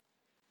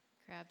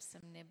grab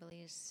some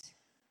nibblies.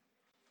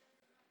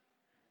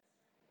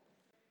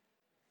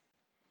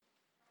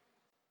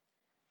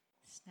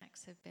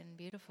 Snacks have been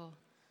beautiful.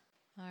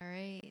 All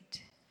right.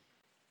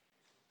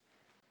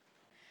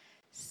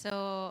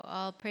 So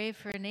I'll pray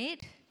for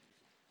Nate.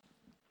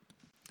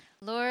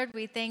 Lord,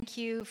 we thank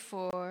you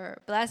for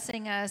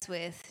blessing us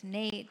with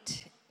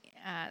Nate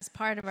as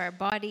part of our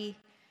body,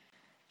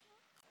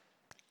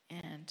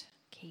 and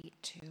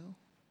Kate too.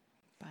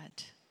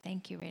 But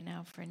thank you right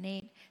now for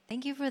Nate.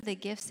 Thank you for the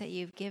gifts that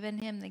you've given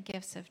him, the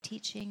gifts of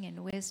teaching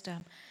and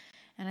wisdom.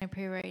 And I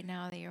pray right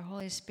now that your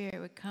Holy Spirit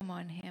would come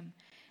on him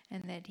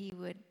and that he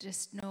would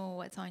just know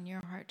what's on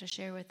your heart to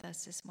share with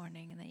us this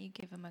morning, and that you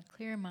give him a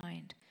clear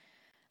mind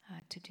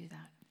to do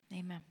that.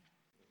 Amen.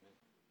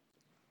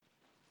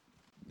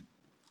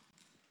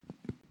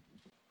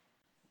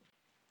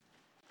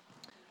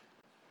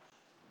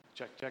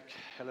 Check, check.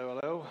 Hello,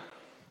 hello.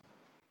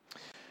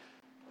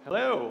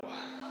 Hello.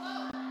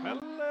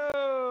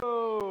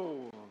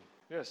 Hello.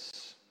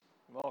 Yes,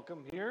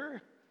 welcome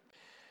here.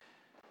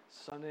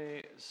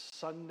 Sunday.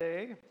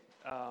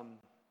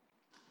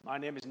 My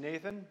name is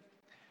Nathan,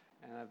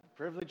 and I have the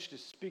privilege to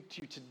speak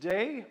to you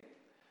today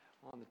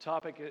on the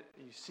topic that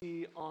you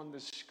see on the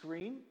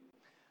screen.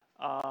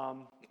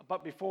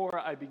 But before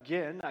I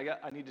begin,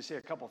 I need to say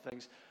a couple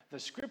things. The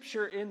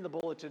scripture in the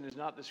bulletin is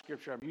not the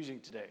scripture I'm using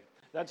today.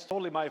 That's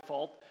totally my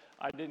fault.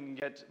 I didn't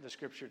get the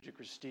scripture to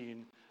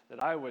Christine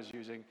that I was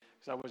using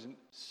because I wasn't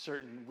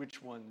certain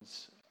which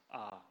ones,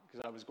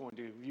 because I was going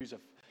to use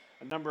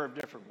a number of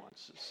different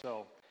ones.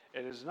 So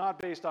it is not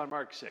based on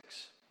Mark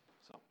 6.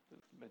 So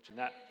mention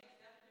that.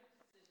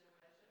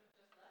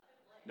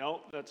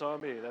 No, that's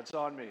on me. That's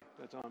on me.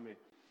 That's on me.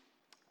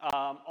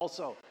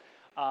 Also,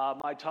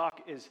 my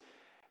talk is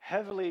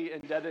heavily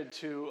indebted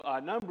to a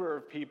number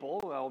of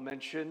people. I'll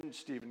mention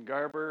Stephen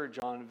Garber,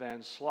 John Van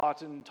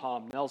Sloten,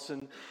 Tom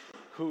Nelson,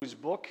 whose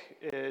book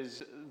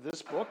is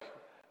this book.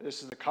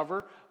 This is the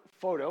cover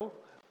photo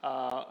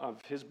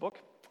of his book.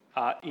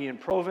 Ian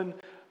Provan,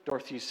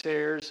 Dorothy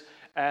Sayers,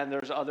 and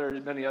there's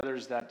many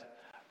others that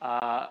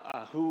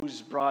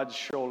whose broad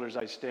shoulders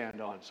I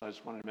stand on. So I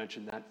just wanted to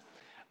mention that.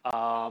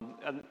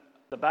 And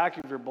the back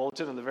of your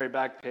bulletin, on the very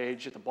back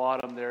page at the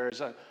bottom,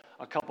 there's a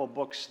couple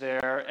books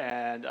there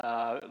and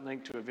a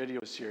link to a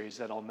video series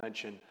that I'll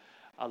mention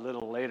a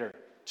little later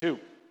too.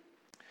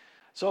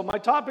 So my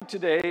topic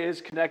today is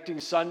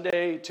connecting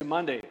Sunday to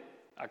Monday,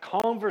 a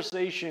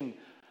conversation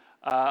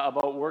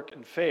about work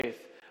and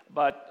faith.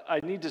 But I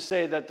need to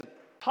say that the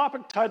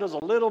topic title is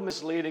a little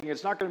misleading.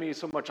 It's not going to be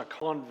so much a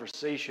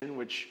conversation,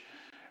 which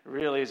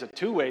really is a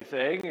two-way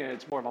thing.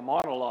 It's more of a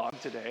monologue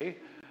today.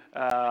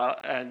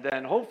 And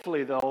then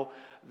hopefully, though,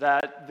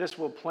 that this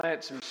will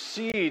plant some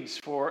seeds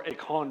for a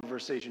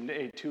conversation,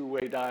 a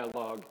two-way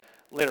dialogue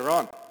later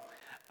on.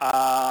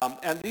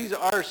 And these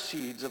are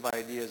seeds of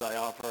ideas I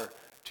offer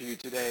to you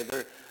today.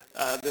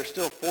 They're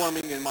still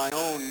forming in my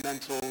own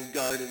mental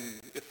garden,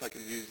 if I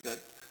can use that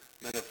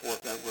metaphor,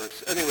 if that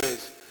works.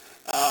 Anyways,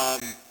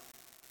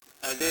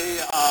 they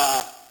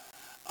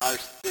are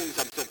things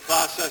I'm still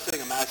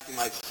processing. I'm asking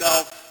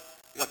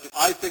myself, what do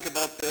I think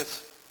about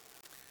this?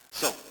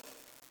 So,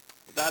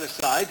 with that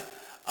aside,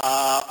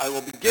 I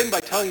will begin by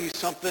telling you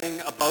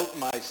something about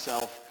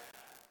myself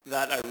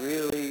that I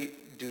really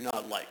do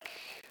not like.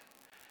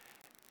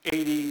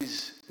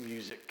 80s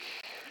music.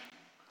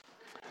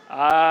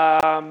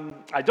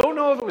 I don't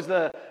know if it was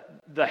the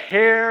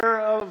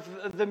hair of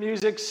the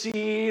music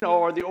scene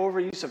or the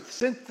overuse of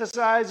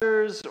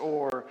synthesizers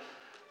or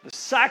the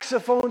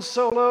saxophone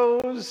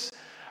solos.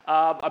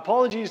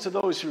 Apologies to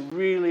those who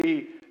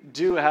really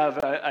do have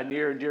a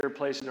near and dear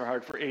place in their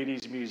heart for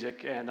 80s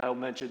music, and I'll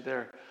mention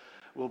there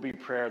will be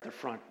prayer at the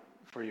front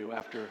for you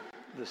after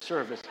the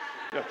service.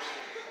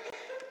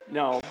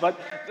 No, but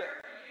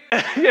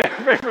yeah,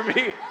 pray for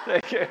me.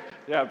 Thank you.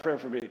 Yeah, pray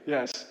for me.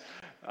 Yes.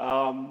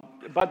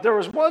 But there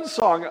was one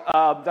song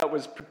that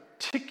was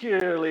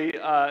particularly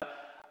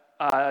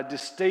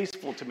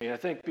distasteful to me, I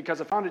think,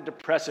 because I found it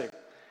depressing.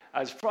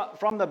 It's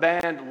from the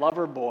band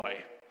Loverboy,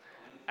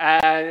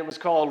 and it was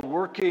called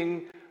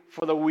 "Working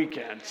for the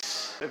Weekends."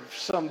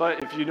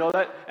 If you know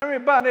that,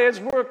 everybody's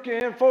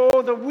working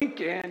for the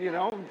weekend, you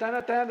know.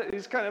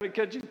 It's kind of a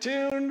catchy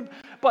tune,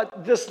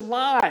 but this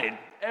line,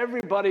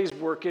 "Everybody's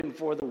working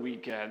for the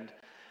weekend,"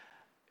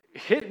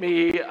 hit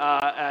me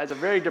as a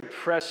very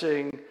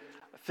depressing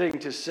thing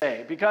to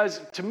say,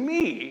 because to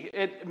me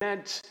it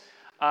meant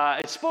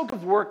it spoke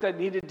of work that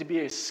needed to be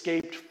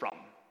escaped from,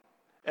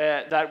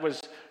 that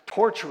was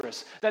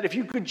torturous, that if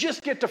you could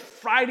just get to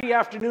Friday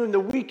afternoon, the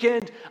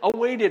weekend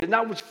awaited, and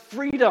that was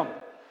freedom.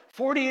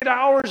 48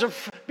 hours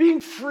of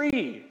being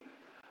free.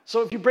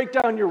 So if you break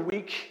down your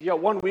week, you got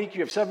 1 week,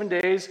 you have 7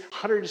 days,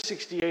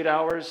 168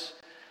 hours,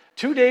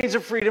 2 days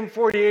of freedom,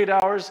 48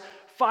 hours,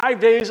 5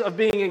 days of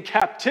being in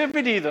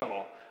captivity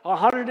though,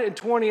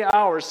 120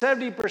 hours,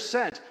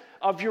 70%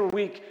 of your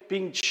week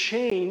being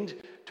chained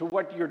to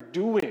what you're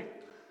doing,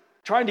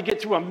 trying to get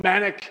through a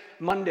manic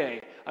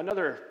Monday,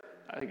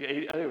 I think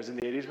it was in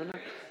the 80s, wasn't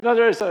it?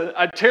 Another is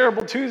a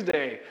terrible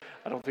Tuesday.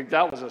 I don't think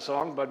that was a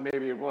song, but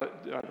maybe it was.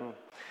 I don't know.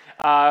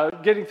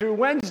 Getting through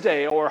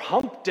Wednesday or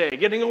hump day,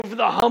 getting over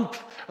the hump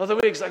of the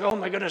week. It's like, oh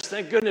my goodness,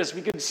 thank goodness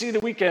we can see the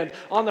weekend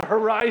on the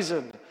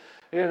horizon,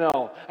 you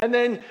know. And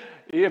then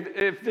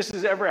if this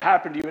has ever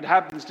happened to you, it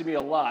happens to me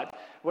a lot.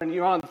 When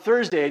you're on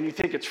Thursday and you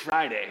think it's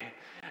Friday,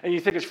 and you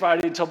think it's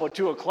Friday until about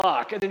 2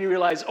 o'clock, and then you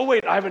realize, oh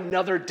wait, I have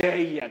another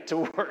day yet to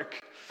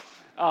work.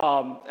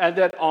 And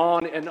then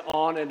on and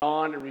on and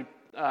on, and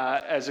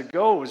as it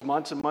goes,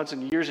 months and months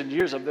and years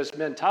of this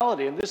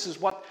mentality. And this is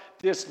what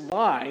this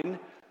line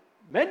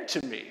meant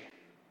to me.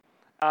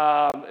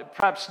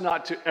 Perhaps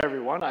not to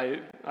everyone,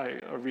 I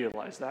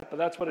realize that, but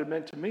that's what it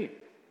meant to me.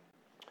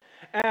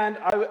 And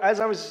as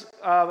I was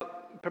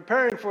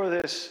preparing for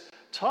this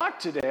talk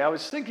today, I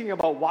was thinking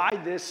about why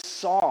this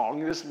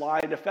song, this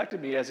line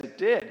affected me as it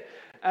did.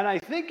 And I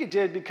think it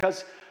did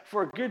because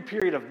for a good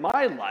period of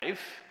my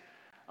life,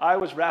 I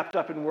was wrapped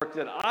up in work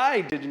that I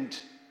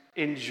didn't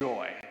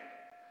enjoy,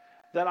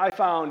 that I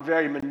found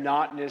very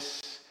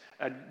monotonous,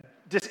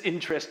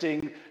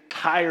 disinteresting,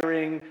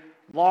 tiring,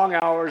 long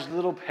hours,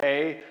 little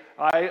pay.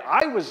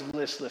 I was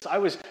listless. I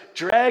was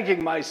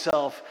dragging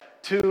myself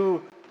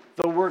to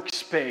the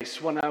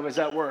workspace when I was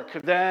at work,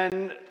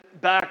 then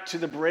back to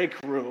the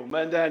break room,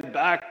 and then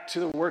back to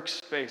the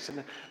workspace, and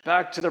then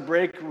back to the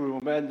break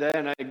room, and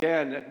then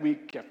again,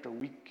 week after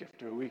week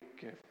after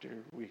week after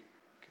week.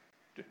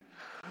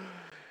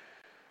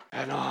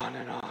 And on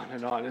and on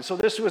and on. And so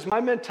this was my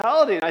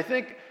mentality, and I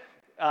think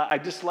I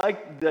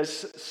disliked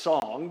this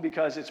song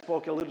because it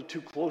spoke a little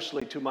too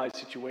closely to my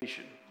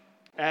situation.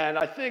 And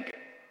I think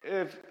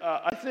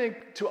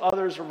to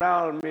others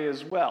around me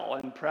as well,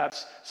 and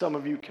perhaps some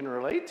of you can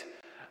relate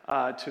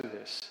to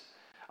this.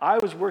 I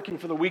was working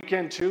for the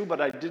weekend too, but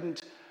I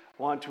didn't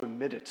want to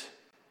admit it.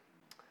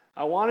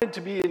 I wanted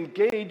to be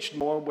engaged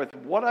more with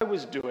what I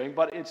was doing,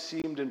 but it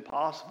seemed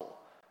impossible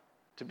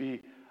to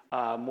be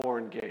more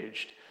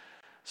engaged.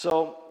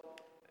 So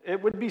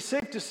it would be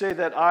safe to say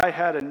that I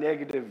had a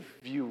negative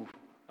view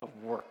of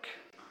work.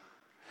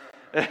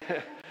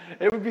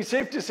 It would be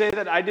safe to say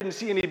that I didn't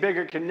see any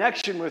bigger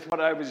connection with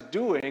what I was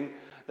doing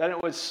than it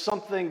was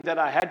something that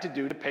I had to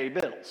do to pay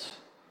bills.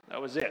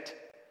 That was it.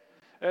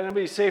 And it would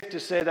be safe to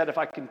say that if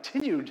I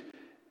continued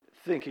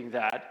thinking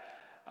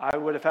that, I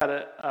would have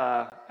had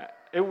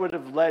it would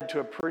have led to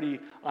a pretty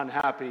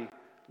unhappy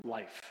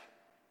life.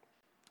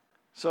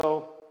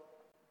 So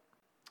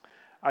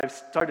I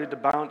started to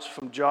bounce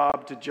from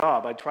job to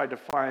job. I tried to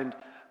find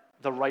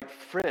the right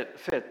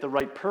fit, the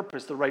right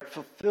purpose, the right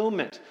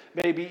fulfillment,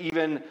 maybe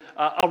even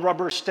a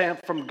rubber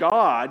stamp from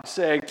God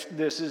saying,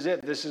 this is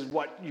it, this is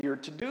what you're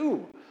to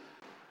do.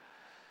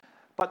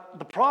 But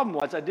the problem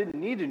was I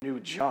didn't need a new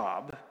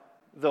job,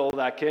 though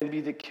that can be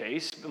the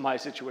case. In my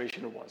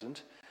situation, it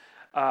wasn't.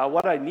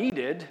 What I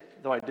needed,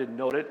 though I didn't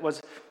note it,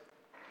 was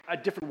a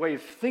different way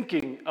of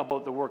thinking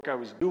about the work I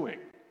was doing.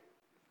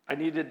 I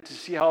needed to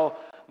see how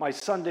my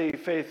Sunday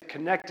faith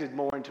connected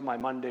more into my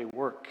Monday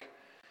work.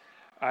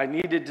 I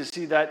needed to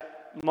see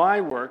that my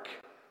work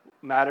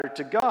mattered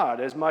to God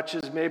as much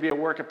as maybe a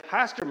work a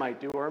pastor might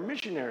do or a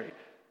missionary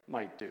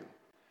might do.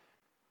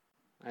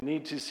 I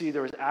need to see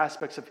there was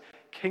aspects of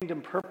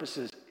kingdom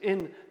purposes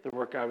in the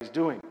work I was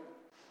doing.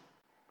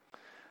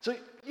 So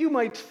you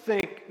might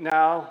think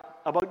now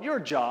about your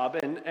job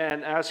and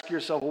ask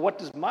yourself, well, what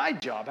does my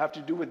job have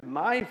to do with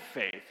my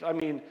faith? I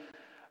mean,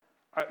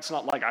 it's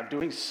not like I'm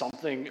doing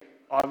something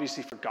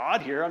obviously for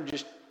God here. I'm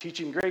just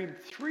teaching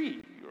grade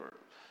 3.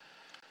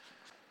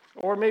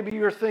 Or maybe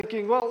you're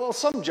thinking, well,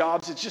 some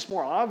jobs it's just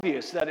more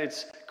obvious that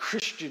it's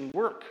Christian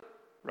work,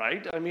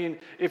 right? I mean,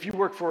 if you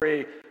work for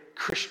a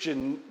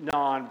Christian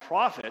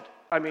nonprofit,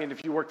 I mean,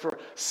 if you work for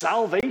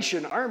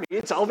Salvation Army,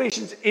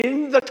 salvation's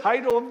in the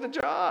title of the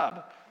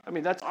job. I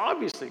mean, that's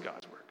obviously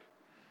God's work.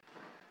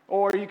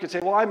 Or you could say,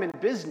 well, I'm in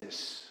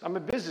business. I'm a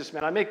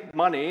businessman. I make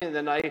money, and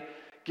then I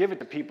give it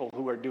to people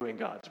who are doing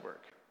God's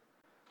work.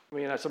 I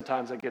mean,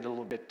 sometimes I get a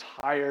little bit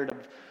tired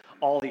of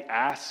all the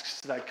asks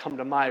that come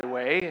to my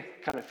way.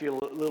 Kind of feel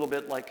a little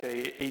bit like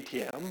a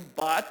ATM.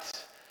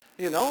 But,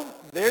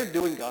 they're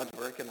doing God's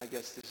work, and I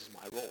guess this is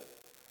my role.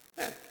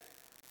 And,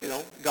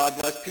 God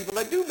bless people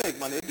that do make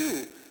money,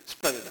 do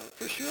spread it out,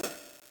 for sure.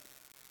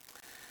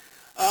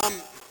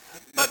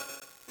 But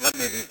let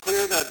me be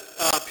clear that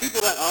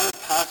people that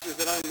aren't pastors,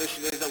 that aren't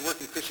missionaries, that work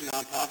in Christian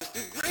nonprofits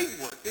do great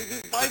work. They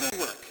do vital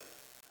work.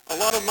 A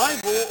lot of my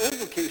own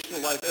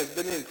vocational life has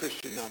been in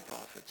Christian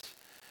nonprofits.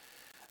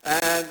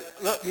 And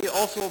let me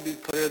also be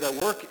clear that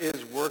work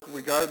is work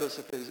regardless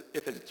if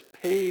it's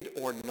paid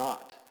or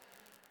not.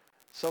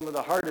 Some of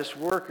the hardest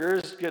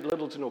workers get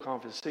little to no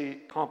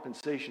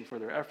compensation for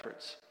their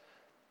efforts.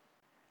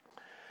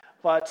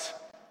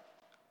 But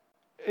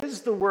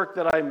is the work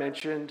that I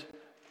mentioned,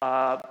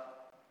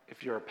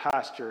 if you're a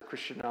pastor, a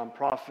Christian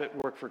nonprofit,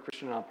 work for a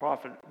Christian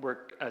nonprofit,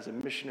 work as a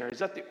missionary, is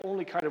that the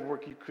only kind of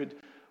work you could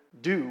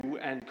do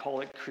and call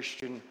it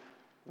Christian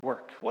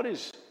work? What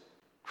is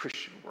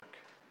Christian work?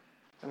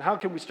 And how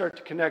can we start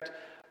to connect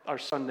our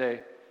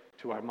Sunday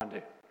to our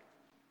Monday?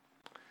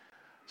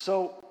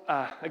 So,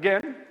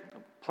 again,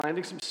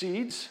 planting some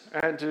seeds.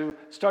 And to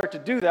start to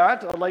do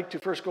that, I'd like to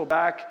first go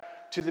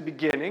back to the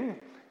beginning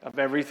of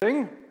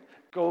everything.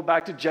 Go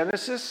back to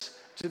Genesis,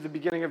 to the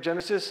beginning of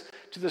Genesis,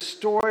 to the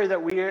story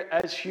that we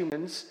as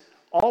humans,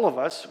 all of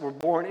us, were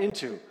born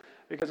into.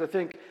 Because I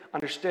think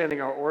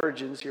understanding our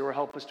origins here will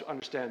help us to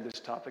understand this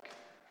topic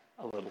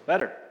a little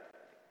better.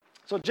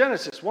 So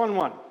Genesis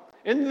 1:1.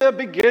 In the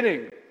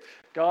beginning,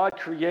 God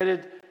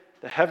created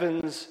the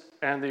heavens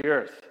and the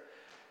earth.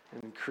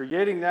 And in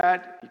creating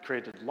that, he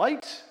created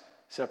light,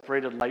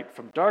 separated light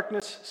from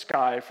darkness,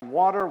 sky from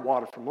water,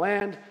 water from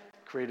land,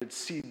 created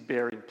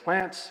seed-bearing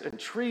plants and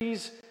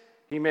trees.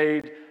 He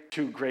made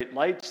two great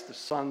lights, the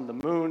sun, the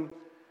moon.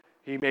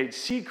 He made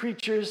sea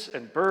creatures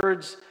and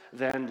birds,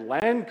 then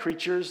land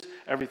creatures,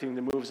 everything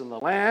that moves on the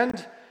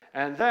land.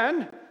 And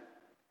then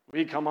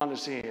we come on the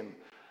scene.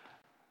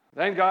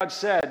 Then God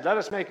said, let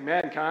us make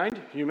mankind,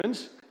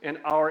 humans, in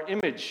our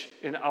image,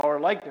 in our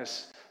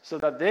likeness, so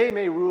that they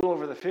may rule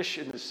over the fish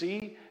in the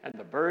sea and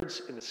the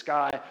birds in the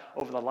sky,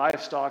 over the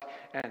livestock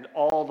and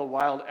all the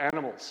wild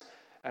animals,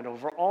 and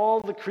over all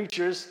the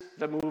creatures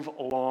that move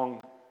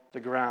along the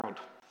ground.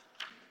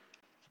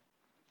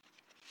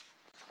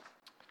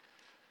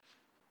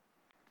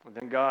 And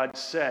then God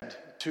said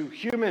to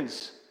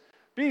humans,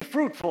 be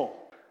fruitful,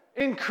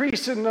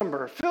 increase in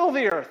number, fill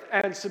the earth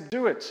and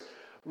subdue it,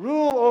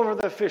 rule over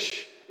the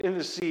fish in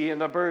the sea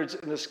and the birds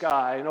in the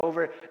sky, and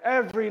over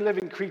every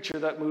living creature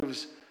that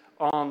moves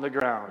on the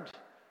ground.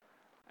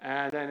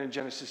 And then in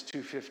Genesis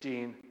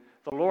 2:15,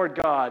 the Lord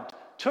God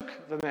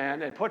took the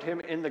man and put him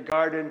in the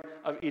Garden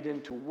of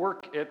Eden to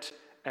work it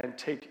and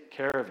take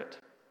care of it.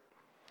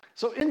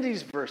 So in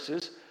these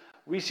verses,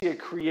 we see a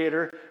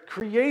creator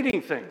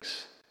creating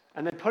things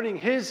and then putting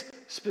his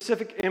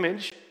specific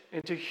image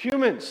into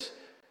humans,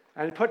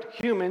 and put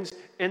humans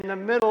in the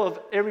middle of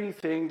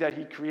everything that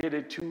he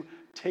created to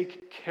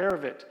take care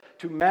of it,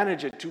 to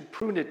manage it, to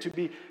prune it, to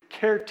be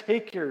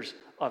caretakers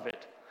of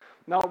it.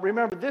 Now,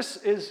 remember, this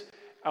is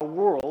a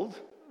world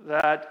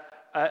that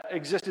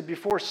existed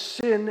before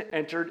sin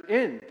entered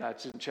in.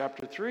 That's in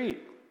chapter 3,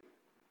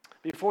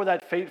 before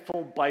that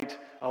fateful bite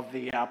of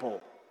the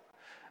apple.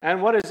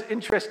 And what is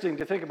interesting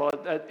to think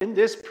about, that in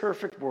this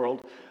perfect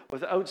world,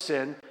 without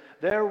sin,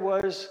 there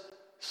was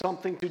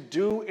something to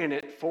do in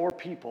it for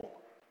people.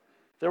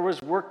 There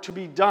was work to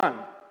be done.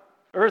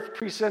 Earth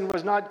pre-sin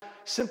was not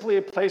simply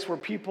a place where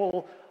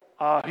people,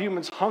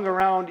 humans, hung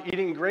around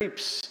eating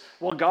grapes.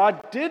 Well,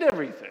 God did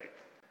everything.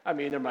 I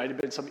mean, there might have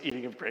been some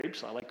eating of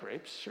grapes. I like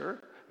grapes, sure.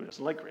 Who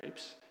doesn't like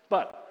grapes?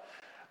 But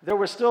there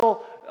was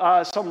still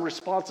some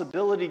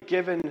responsibility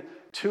given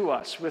to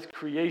us with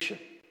creation.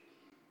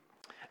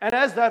 And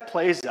as that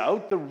plays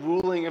out, the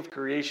ruling of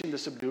creation, the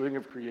subduing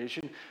of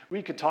creation,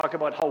 we could talk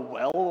about how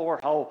well or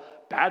how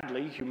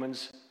badly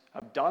humans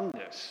have done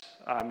this.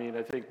 I mean,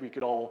 I think we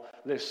could all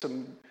list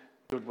some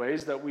good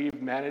ways that we've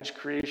managed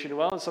creation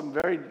well, and some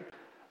very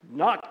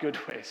not good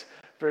ways,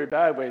 very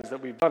bad ways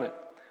that we've done it.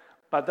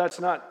 But that's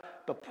not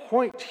the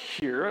point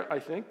here, I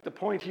think. The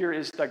point here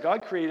is that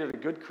God created a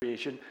good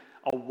creation,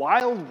 a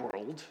wild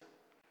world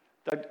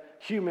that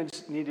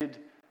humans needed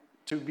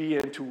to be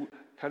in, to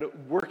kind of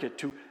work it,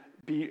 to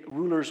be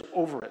rulers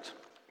over it.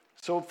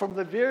 So from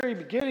the very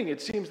beginning,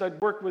 it seems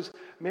that work was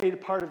made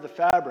part of the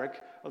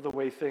fabric of the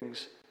way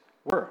things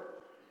were.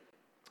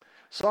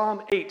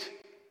 Psalm 8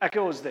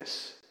 echoes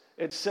this.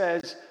 It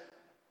says,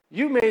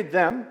 you made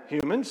them,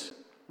 humans,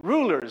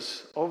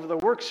 rulers over the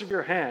works of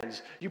your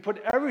hands. You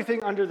put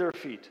everything under their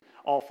feet,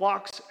 all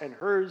flocks and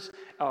herds,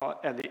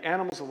 and the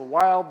animals of the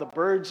wild, the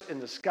birds in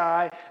the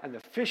sky, and the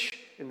fish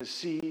in the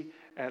sea,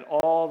 and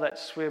all that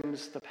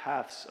swims the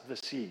paths of the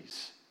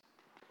seas.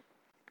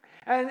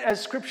 And as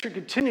Scripture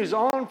continues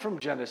on from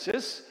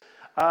Genesis,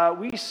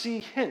 we see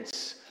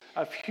hints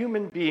of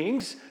human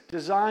beings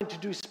designed to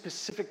do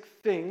specific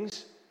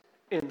things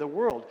in the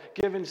world,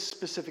 given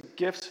specific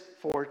gifts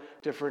for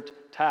different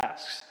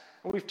tasks.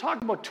 And we've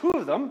talked about two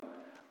of them.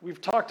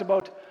 We've talked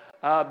about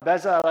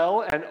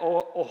Bezalel and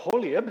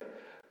Oholiab.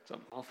 So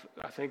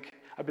I think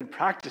I've been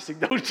practicing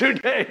those 2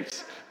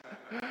 days.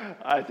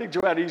 I think,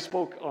 Joanna, you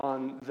spoke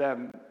on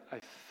them. I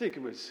think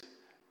it was...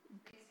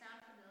 They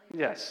sound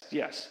familiar.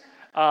 Yes.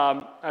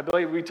 I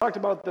believe we talked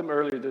about them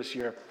earlier this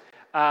year.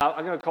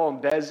 I'm going to call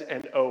them Bez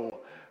and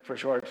O for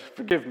short.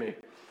 Forgive me.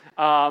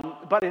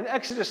 But in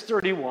Exodus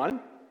 31,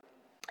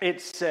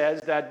 it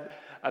says that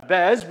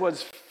Bez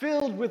was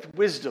filled with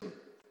wisdom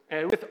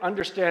and with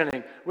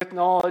understanding, with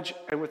knowledge,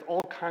 and with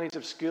all kinds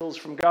of skills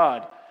from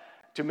God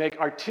to make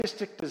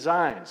artistic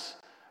designs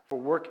for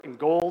work in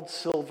gold,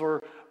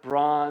 silver,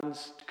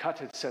 bronze, to cut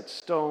and set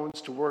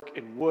stones, to work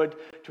in wood,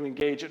 to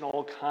engage in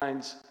all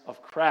kinds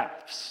of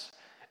crafts.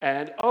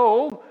 And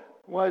O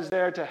was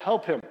there to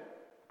help him.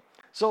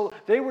 So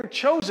they were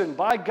chosen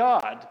by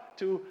God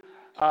to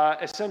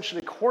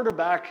essentially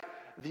quarterback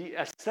the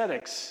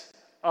aesthetics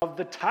of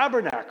the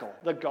tabernacle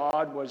that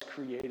God was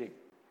creating.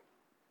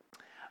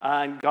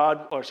 And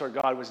God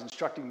was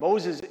instructing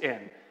Moses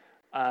in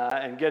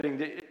and getting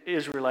the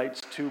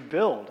Israelites to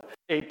build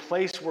a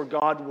place where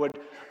God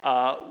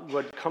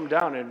would come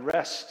down and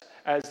rest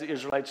as the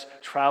Israelites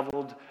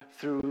traveled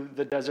through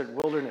the desert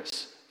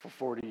wilderness for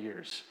 40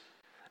 years.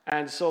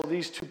 And so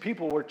these two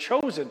people were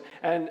chosen,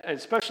 and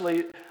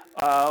especially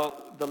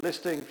the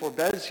listing for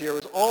Bez here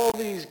was all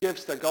these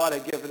gifts that God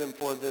had given him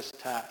for this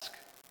task.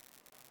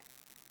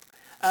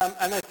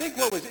 And I think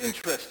what was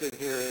interesting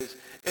here is,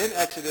 in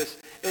Exodus,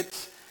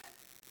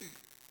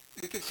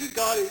 you can see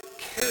God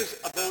cares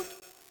about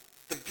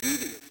the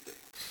beauty of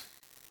things.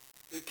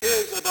 He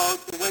cares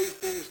about the way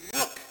things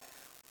look.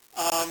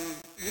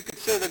 You could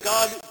say that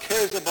God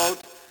cares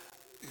about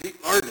the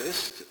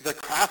artist, the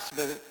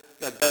craftsman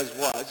that Bez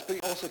was, but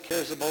he also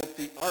cares about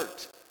the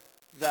art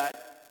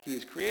that he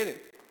is creating.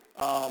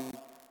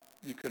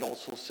 You could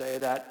also say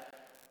that,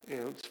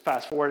 it's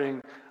fast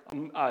forwarding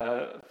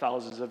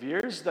thousands of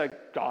years,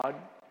 that God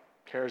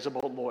cares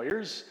about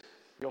lawyers.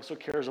 He also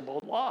cares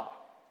about law.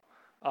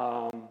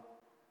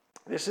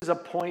 This is a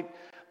point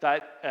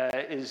that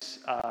is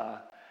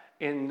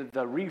in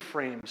the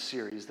Reframe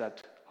series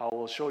that I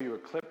will show you a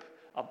clip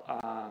of.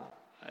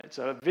 It's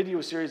a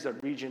video series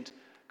that Regent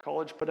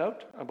College put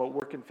out about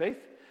work and faith.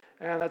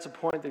 And that's a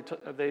point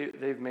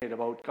they've made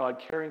about God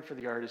caring for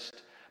the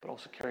artist, but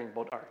also caring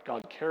about art.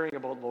 God caring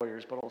about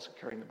lawyers, but also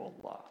caring about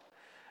law.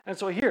 And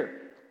so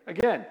here,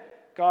 again,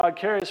 God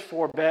cares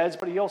for Bez,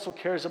 but he also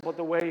cares about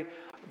the way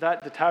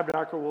that the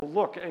tabernacle will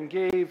look, and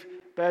gave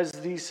Bez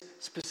these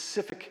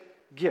specific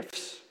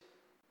gifts.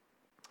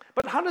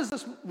 But how does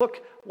this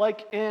look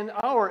like in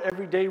our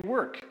everyday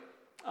work?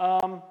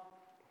 John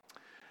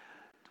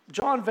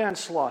Van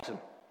Sloten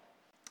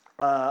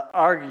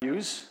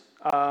argues,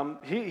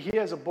 he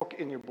has a book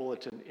in your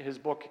bulletin. His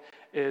book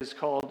is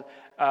called,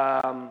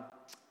 I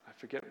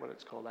forget what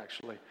it's called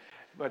actually,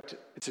 but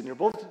it's in your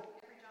bulletin.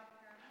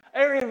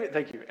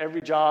 Thank you.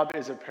 Every job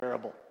is a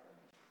parable.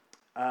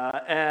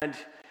 And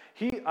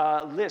he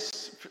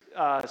lists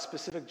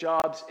specific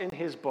jobs in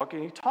his book,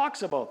 and he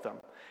talks about them.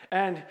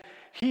 And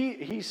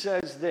he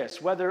says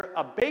this: whether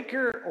a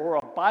baker or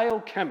a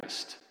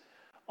biochemist,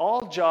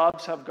 all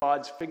jobs have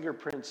God's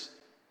fingerprints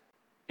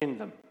in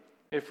them,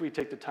 if we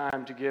take the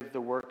time to give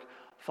the work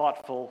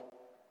thoughtful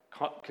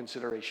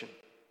consideration.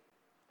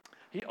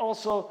 He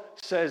also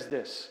says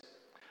this: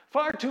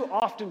 far too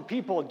often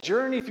people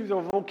journey through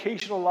their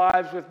vocational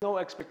lives with no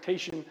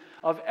expectation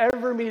of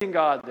ever meeting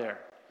God there.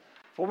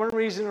 For one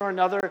reason or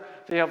another,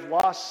 they have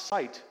lost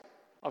sight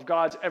of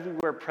God's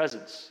everywhere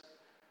presence.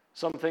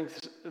 Some think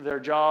their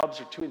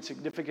jobs are too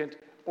insignificant,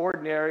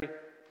 ordinary,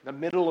 the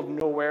middle of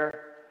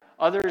nowhere.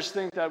 Others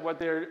think that what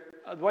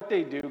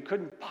they do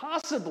couldn't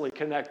possibly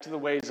connect to the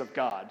ways of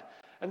God,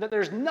 and that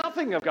there's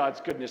nothing of God's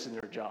goodness in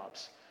their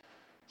jobs.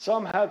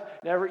 Some have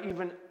never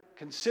even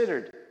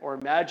considered or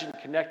imagined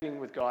connecting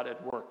with God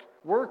at work.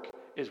 Work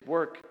is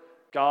work.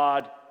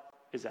 God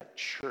is at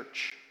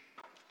church.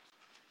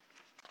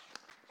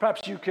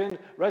 Perhaps you can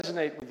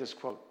resonate with this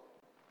quote.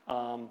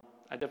 I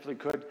definitely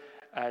could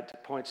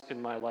at points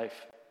in my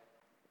life.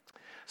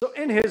 So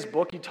in his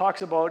book, he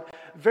talks about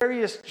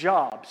various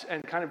jobs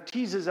and kind of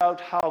teases out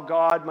how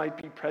God might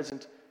be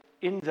present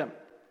in them.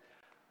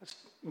 Let's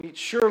meet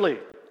Shirley,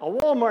 a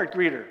Walmart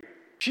greeter.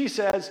 She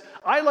says,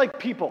 I like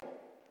people.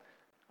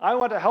 I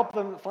want to help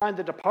them find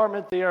the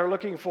department they are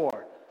looking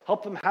for,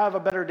 help them have a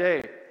better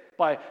day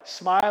by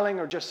smiling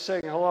or just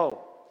saying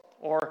hello,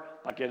 or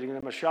by getting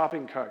them a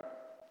shopping cart.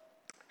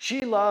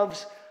 She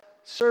loves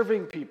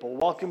serving people,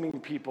 welcoming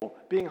people,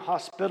 being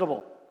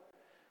hospitable.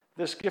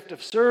 This gift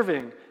of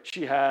serving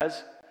she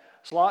has,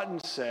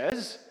 Sloten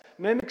says,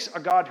 mimics a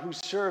God who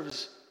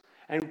serves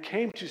and who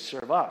came to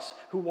serve us,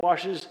 who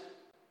washes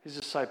his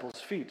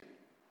disciples' feet.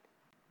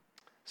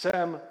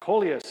 Sam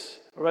Collius,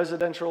 a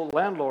residential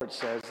landlord,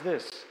 says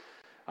this: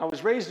 I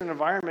was raised in an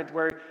environment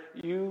where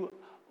you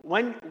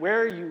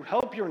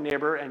help your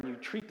neighbor and you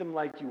treat them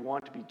like you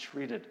want to be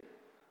treated.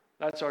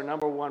 That's our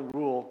number one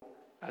rule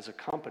as a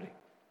company.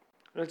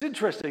 And it's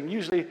interesting,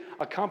 usually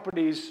a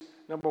company's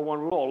number one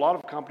rule, a lot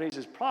of companies,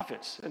 is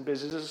profits, and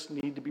businesses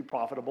need to be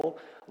profitable.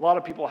 A lot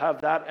of people have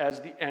that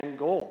as the end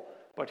goal.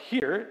 But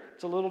here,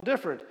 it's a little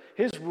different.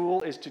 His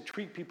rule is to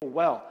treat people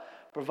well,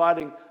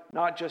 providing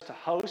not just a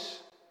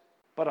house,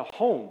 but a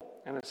home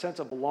and a sense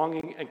of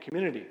belonging and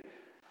community.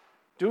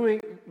 Doing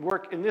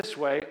work in this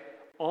way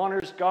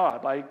honors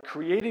God by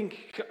creating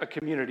a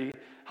community,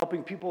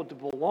 helping people to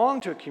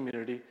belong to a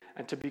community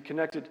and to be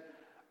connected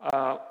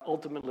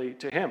ultimately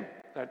to Him.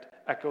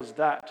 That echoes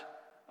that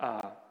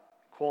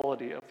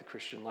quality of the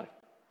Christian life.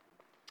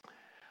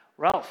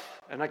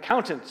 Ralph, an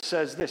accountant,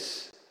 says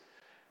this: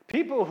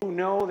 people who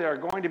know they are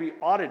going to be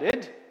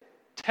audited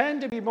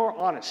tend to be more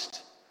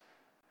honest.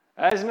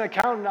 As an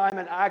accountant, I'm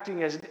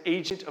acting as an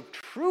agent of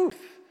truth.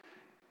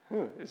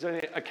 Is there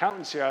any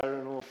accountants here? I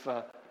don't know if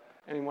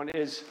anyone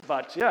is,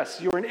 but yes,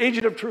 you're an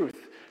agent of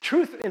truth.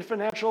 Truth in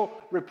financial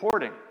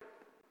reporting.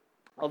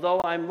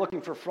 Although I'm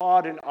looking for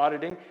fraud in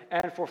auditing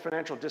and for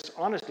financial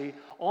dishonesty,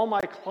 all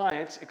my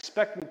clients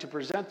expect me to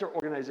present their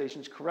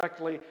organizations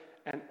correctly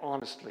and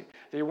honestly.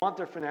 They want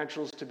their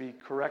financials to be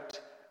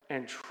correct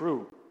and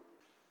true.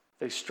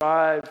 They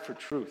strive for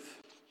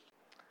truth.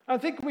 I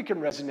think we can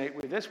resonate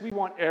with this. We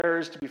want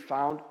errors to be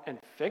found and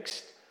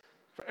fixed,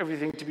 for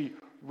everything to be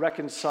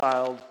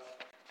reconciled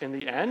in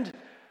the end.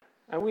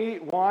 And we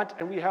want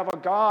and we have a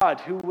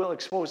God who will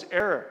expose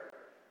error,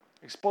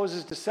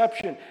 exposes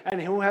deception,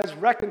 and who has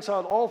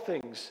reconciled all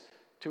things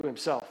to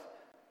himself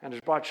and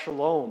has brought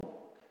shalom,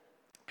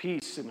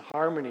 peace and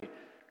harmony,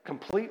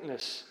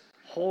 completeness,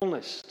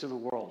 wholeness to the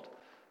world.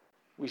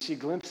 We see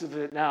glimpses of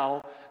it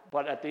now,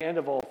 but at the end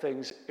of all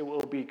things, it will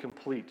be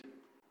complete.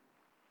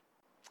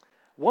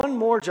 One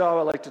more job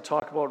I'd like to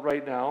talk about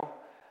right now: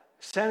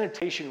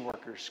 sanitation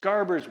workers,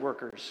 garbage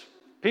workers,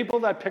 people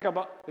that pick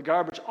up the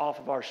garbage off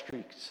of our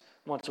streets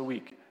once a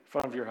week in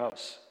front of your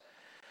house.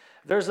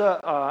 There's an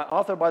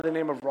author by the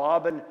name of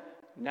Robin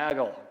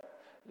Nagel.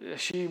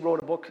 She wrote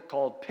a book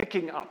called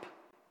Picking Up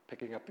the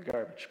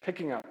Garbage,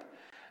 Picking Up.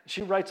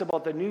 She writes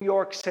about the New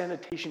York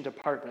Sanitation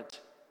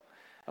Department,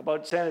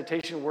 about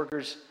sanitation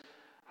workers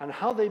and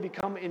how they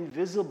become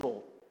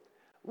invisible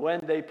when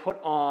they put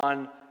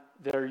on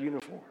their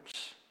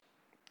uniforms.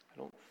 I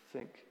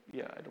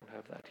don't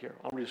have that here.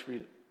 I'll just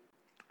read it.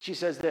 She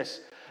says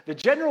this: the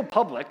general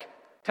public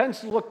tends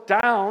to look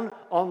down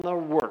on their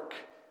work,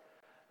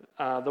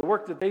 the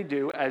work that they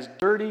do, as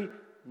dirty,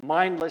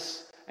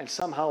 mindless, and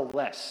somehow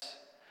less.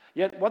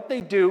 Yet what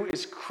they do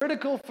is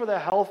critical for the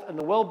health and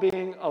the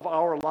well-being of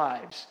our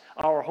lives,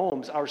 our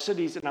homes, our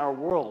cities, and our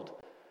world,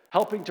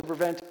 helping to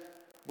prevent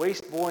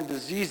waste-borne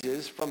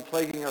diseases from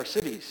plaguing our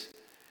cities.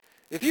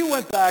 If you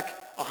went back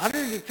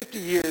 150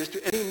 years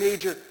to any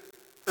major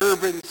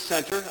urban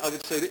center, I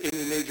would say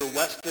any major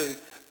Western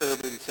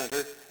urban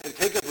center, and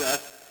take a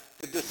breath,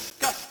 the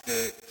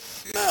disgusting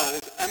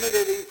smells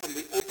emanating from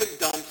the open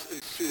dumps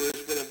and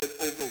sewers would have been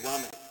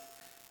overwhelming.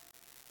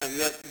 And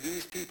yet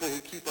these people who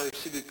keep our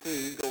city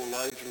clean go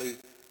largely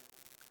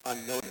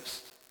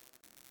unnoticed.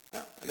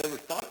 Now, I never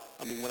thought,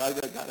 when I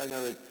read that,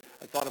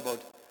 I thought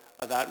about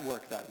that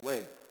work that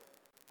way.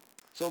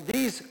 So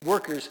these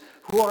workers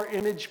who are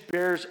image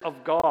bearers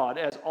of God,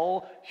 as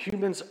all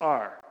humans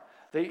are,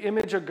 they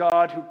image a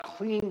God who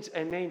cleans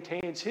and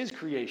maintains his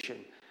creation.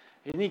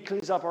 And he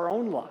cleans up our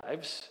own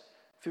lives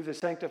through the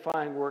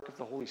sanctifying work of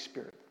the Holy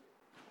Spirit.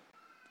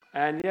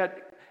 And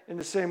yet, in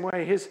the same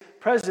way, his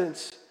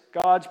presence,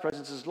 God's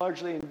presence, is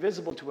largely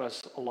invisible to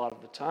us a lot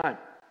of the time.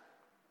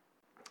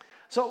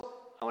 So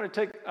I want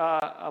to take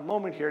a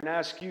moment here and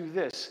ask you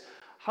this: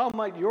 how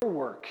might your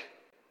work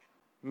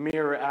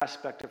mirror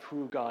aspect of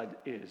who God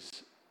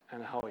is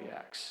and how he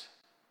acts?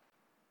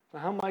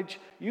 How might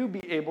you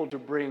be able to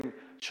bring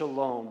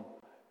shalom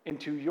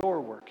into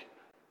your work,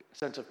 a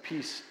sense of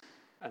peace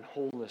and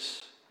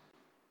wholeness?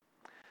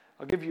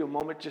 I'll give you a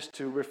moment just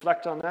to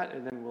reflect on that,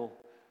 and then we'll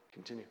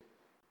continue.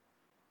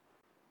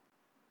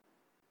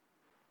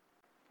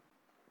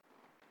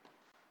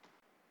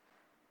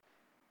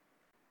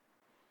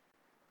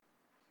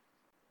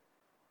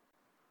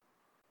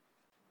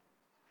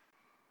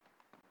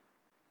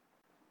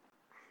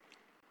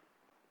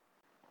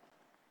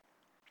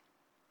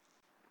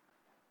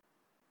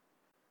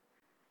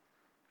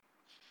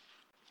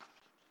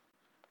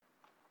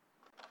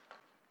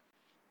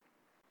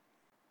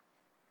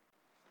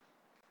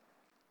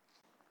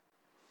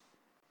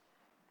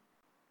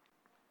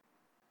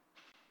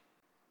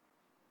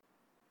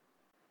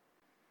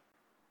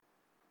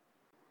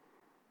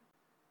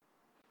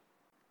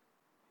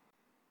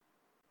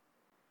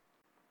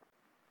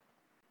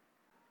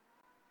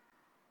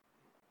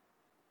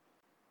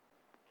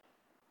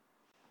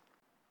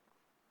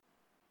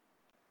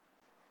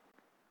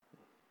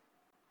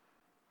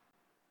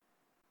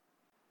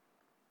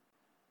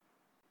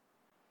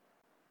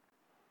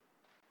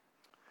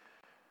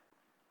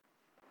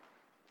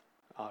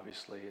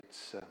 Obviously,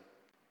 it's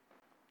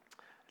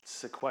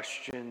a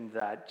question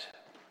that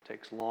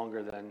takes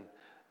longer than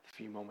the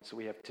few moments that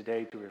we have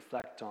today to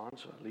reflect on.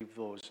 So I leave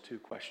those two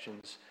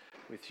questions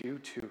with you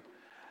to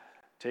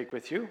take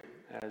with you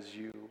as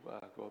you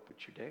go up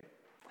with your day.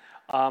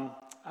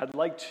 I'd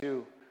like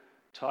to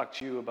talk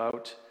to you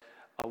about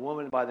a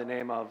woman by the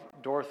name of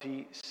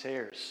Dorothy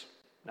Sayers.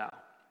 Now,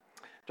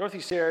 Dorothy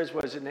Sayers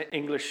was an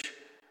English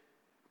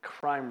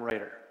crime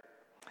writer,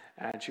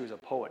 and she was a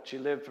poet. She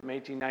lived from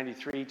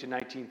 1893 to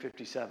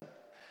 1957.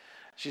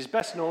 She's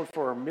best known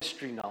for her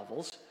mystery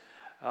novels,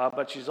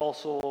 but she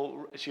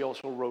also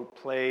wrote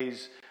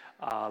plays,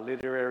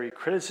 literary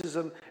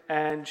criticism,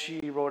 and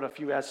she wrote a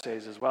few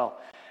essays as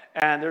well.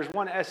 And there's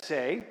one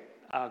essay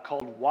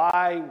called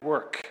Why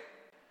Work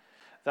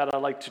that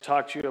I'd like to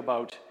talk to you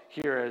about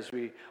here as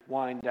we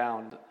wind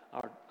down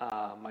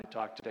my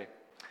talk today.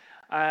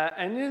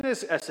 And in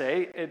this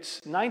essay,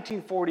 it's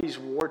 1940s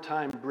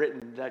wartime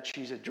Britain that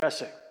she's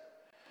addressing.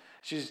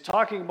 She's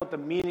talking about the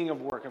meaning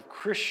of work, of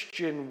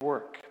Christian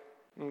work,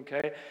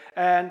 okay?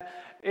 And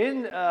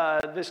in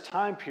this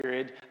time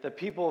period, the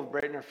people of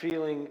Britain are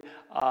feeling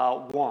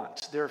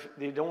want.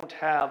 They don't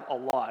have a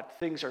lot.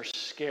 Things are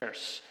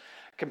scarce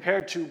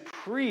compared to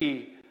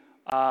pre-war,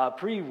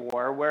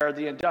 where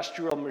the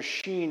industrial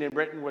machine in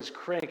Britain was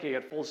cranking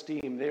at full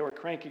steam. They were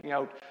cranking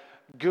out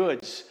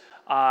goods,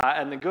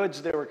 and the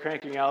goods they were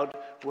cranking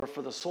out were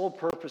for the sole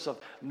purpose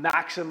of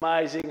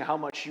maximizing how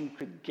much you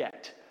could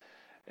get.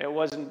 They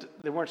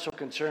weren't so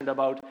concerned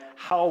about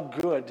how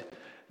good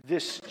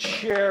this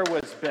chair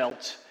was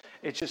built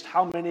It's just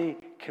how many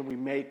can we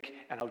make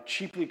and how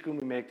cheaply can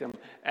we make them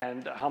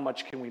and how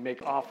much can we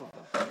make off of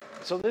them.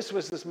 So this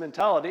was this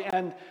mentality.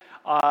 And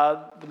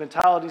the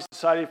mentality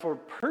society for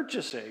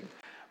purchasing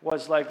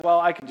was like, well,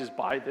 I can just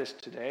buy this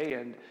today.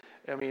 And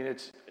I mean,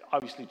 it's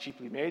obviously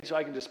cheaply made, so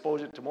I can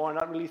dispose it tomorrow and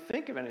not really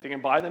think of anything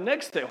and buy the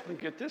next day. Oh,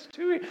 get this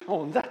too.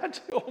 Oh,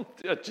 that too. Oh,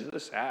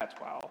 this hat.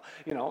 Wow.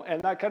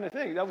 And that kind of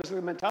thing. That was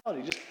the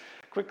mentality. Just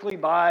quickly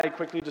buy,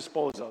 quickly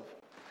dispose of.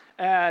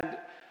 And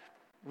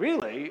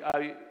really,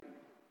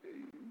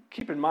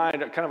 keep in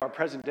mind kind of our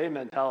present day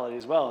mentality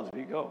as well as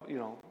we go.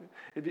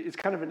 It's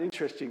kind of an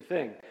interesting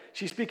thing.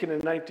 She's speaking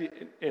into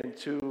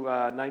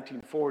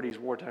 1940s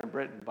wartime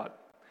Britain, but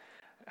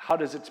how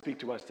does it speak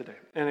to us today?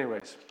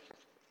 Anyways.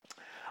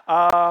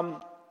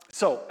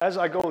 So as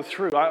I go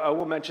through, I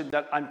will mention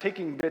that I'm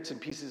taking bits and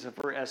pieces of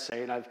her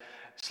essay, and I've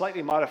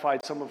slightly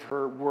modified some of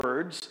her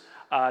words,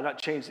 not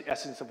changed the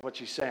essence of what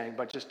she's saying,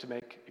 but just to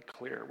make it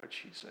clear what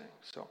she's saying.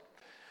 So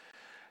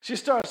she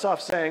starts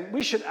off saying,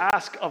 we should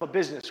ask of a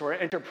business or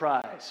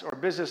enterprise or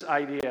business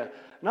idea,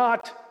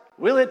 not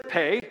will it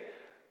pay,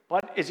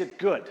 but is it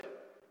good?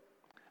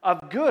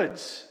 Of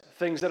goods,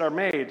 things that are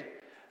made,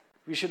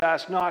 we should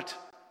ask not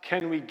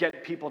can we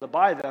get people to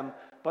buy them,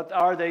 but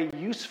are they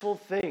useful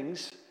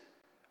things,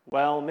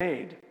 well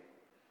made?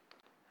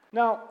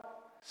 Now,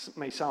 this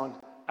may sound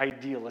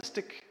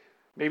idealistic,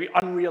 maybe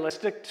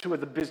unrealistic to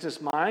the business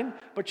mind,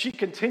 but she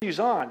continues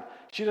on.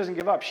 She doesn't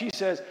give up. She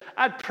says,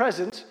 at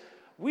present,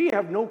 we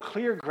have no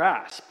clear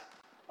grasp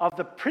of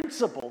the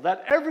principle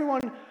that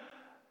everyone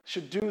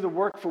should do the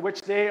work for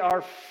which they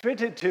are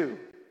fitted to.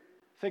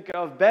 Think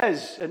of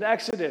Bez and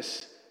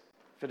Exodus,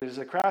 fitted as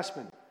a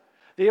craftsman.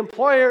 The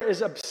employer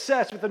is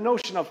obsessed with the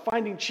notion of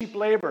finding cheap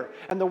labor,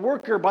 and the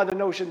worker by the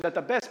notion that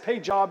the best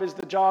paid job is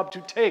the job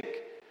to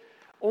take.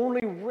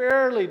 Only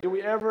rarely do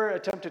we ever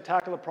attempt to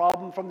tackle a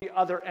problem from the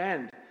other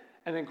end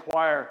and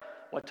inquire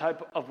what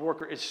type of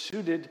worker is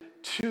suited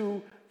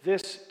to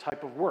this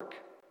type of work.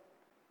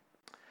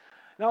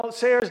 Now,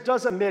 Sayers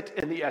does admit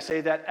in the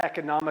essay that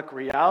economic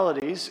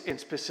realities in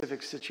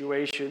specific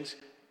situations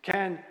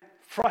can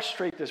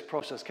frustrate this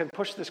process, can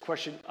push this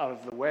question out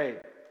of the way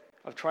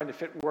of trying to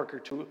fit worker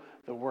to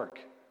the work.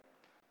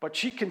 But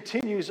she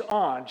continues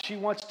on. She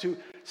wants to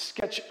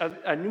sketch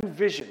a new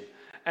vision.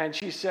 And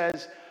she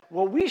says,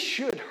 well, we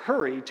should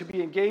hurry to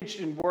be engaged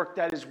in work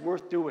that is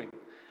worth doing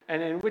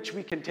and in which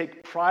we can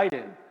take pride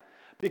in.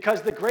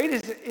 Because the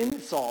greatest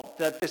insult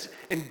that this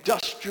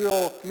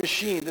industrial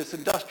machine, this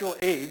industrial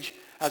age,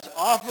 has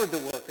offered the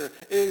worker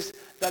is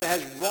that it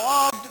has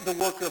robbed the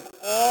worker of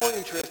all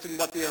interest in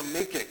what they are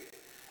making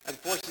and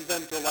forces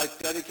them to a life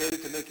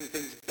dedicated to making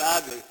things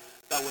badly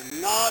that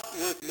were not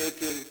worth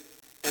making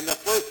in the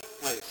first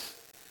place.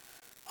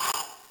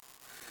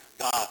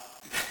 Wow.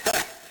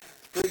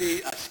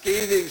 Pretty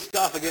scathing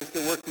stuff against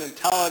the work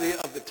mentality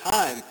of the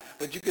time,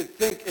 but you could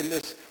think in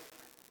this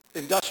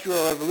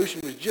industrial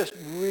revolution was just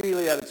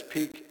really at its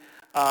peak,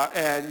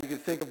 and you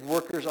could think of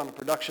workers on a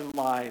production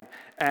line,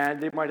 and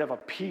they might have a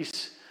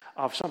piece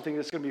of something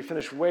that's going to be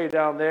finished way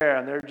down there,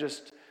 and they're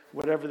just,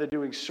 whatever they're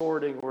doing,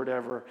 sorting or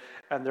whatever,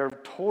 and they're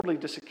totally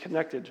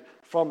disconnected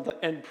from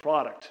the end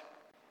product.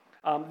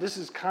 This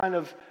is kind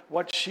of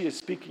what she is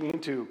speaking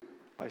into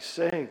by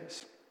saying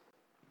this.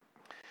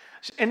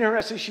 In her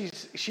essay,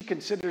 she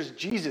considers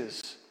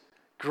Jesus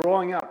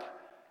growing up.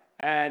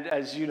 And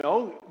as you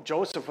know,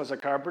 Joseph was a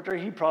carpenter.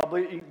 He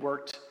probably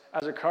worked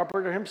as a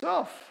carpenter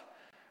himself.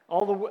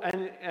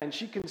 And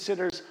she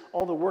considers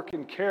all the work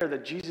and care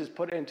that Jesus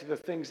put into the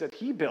things that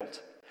he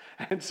built.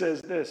 And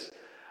says this,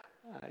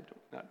 I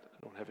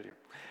don't have it here.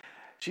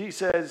 She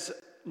says,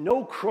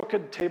 no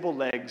crooked table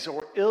legs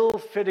or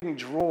ill-fitting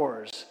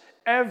drawers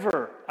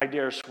ever, I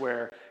dare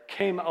swear,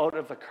 came out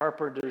of the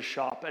carpenter's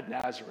shop at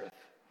Nazareth.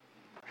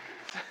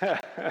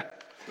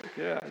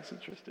 Yeah, it's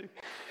interesting.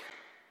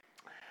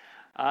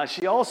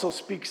 She also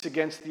speaks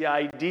against the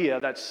idea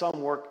that some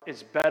work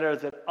is better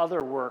than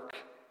other work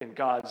in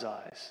God's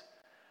eyes.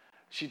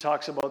 She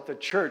talks about the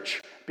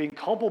church being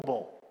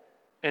culpable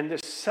in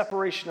this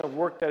separation of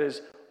work that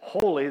is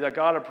holy, that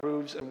God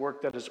approves, and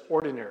work that is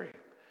ordinary.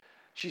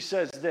 She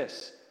says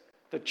this,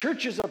 the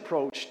church's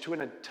approach to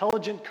an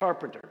intelligent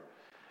carpenter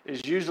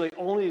is usually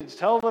only to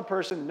tell the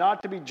person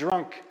not to be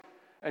drunk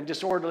and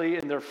disorderly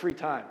in their free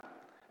time,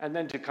 and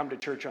then to come to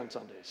church on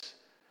Sundays.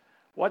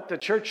 What the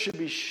church should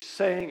be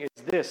saying is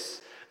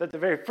this, that the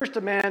very first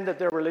demand that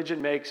their religion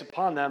makes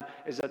upon them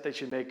is that they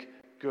should make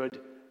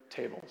good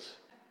tables.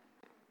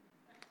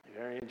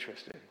 Very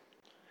interesting.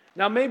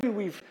 Now maybe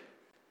we've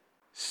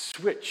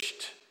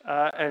switched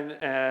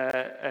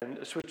and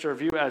switched our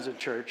view as a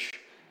church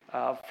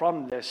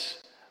from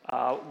this,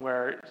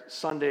 where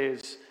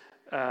Sundays,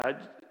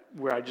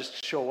 where I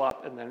just show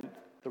up and then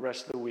the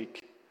rest of the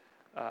week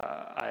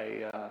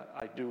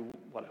I do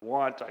what I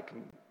want. I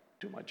can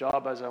do my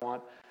job as I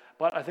want.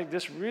 But I think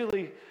this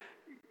really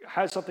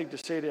has something to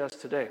say to us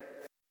today.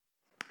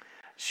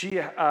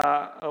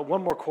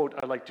 One more quote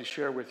I'd like to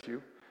share with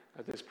you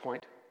at this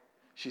point.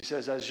 She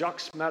says, as Jacques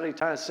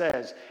Maritain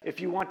says,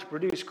 if you want to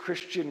produce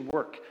Christian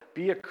work,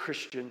 be a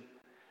Christian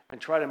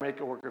and try to make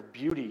a work of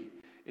beauty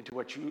into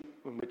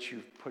in which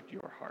you've put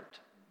your heart.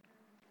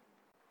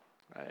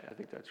 I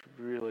think that's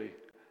really,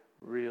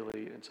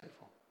 really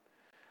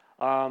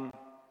insightful.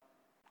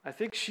 I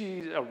think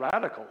she's a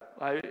radical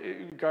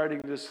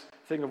regarding this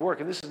thing of work.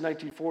 And this is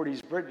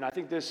 1940s Britain. I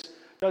think this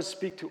does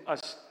speak to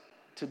us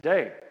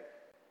today.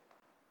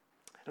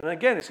 And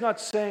again, it's not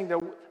saying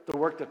that the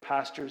work that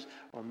pastors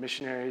or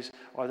missionaries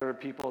or other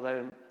people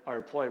that are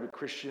employed with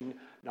Christian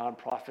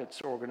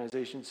nonprofits or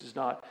organizations is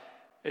not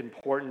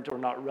important or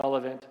not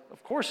relevant.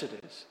 Of course it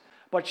is.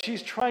 But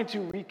she's trying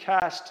to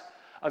recast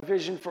a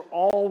vision for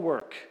all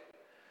work,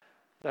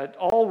 that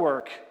all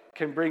work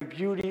can bring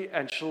beauty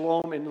and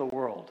shalom into the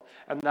world.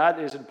 And that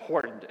is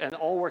important. And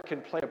all work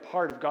can play a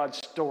part of God's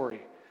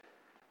story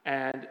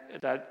and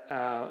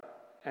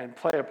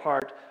play a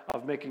part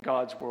of making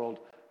God's world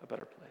a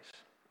better place.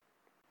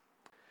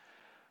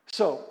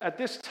 So at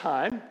this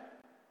time,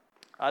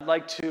 I'd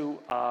like to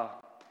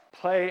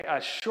play a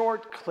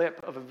short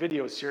clip of a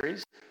video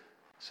series.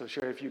 So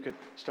Sherry, if you could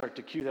start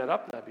to cue that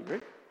up, that'd be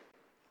great.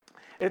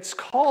 It's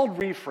called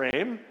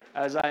Reframe,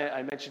 as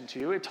I mentioned to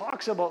you. It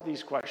talks about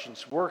these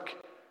questions, work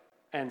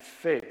and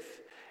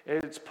faith.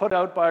 It's put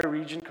out by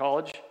Regent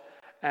College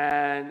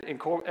and in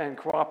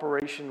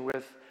cooperation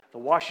with the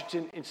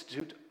Washington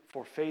Institute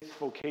for Faith,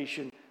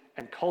 Vocation,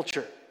 and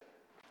Culture.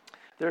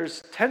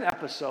 There's 10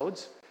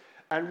 episodes,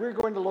 and we're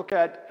going to look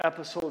at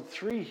episode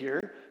 3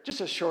 here, just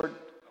a short,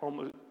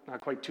 almost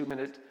not quite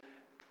 2-minute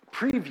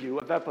preview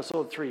of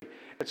episode 3.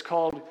 It's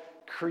called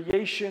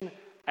Creation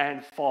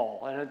and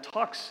Fall, and it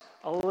talks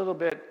a little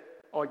bit,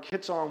 or it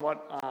hits on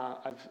what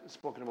I've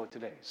spoken about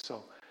today.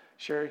 So,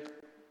 Sherry,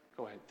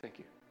 go ahead. Thank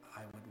you.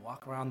 I would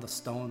walk around the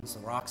stones, the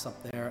rocks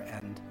up there,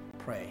 and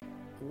pray.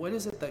 What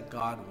is it that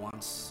God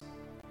wants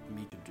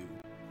me to do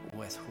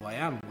with who I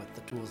am, with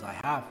the tools I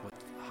have, with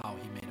how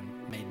He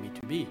made me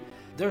to be?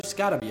 There's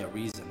got to be a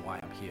reason why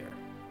I'm here.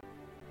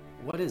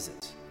 What is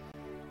it?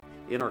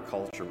 In our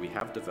culture, we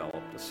have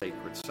developed a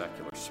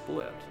sacred-secular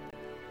split.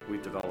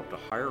 We've developed a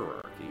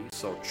hierarchy,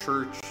 so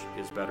church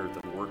is better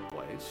than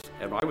workplace.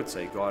 And I would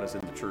say God is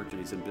in the church and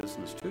He's in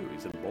business too.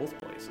 He's in both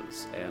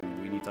places, and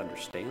we need to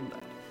understand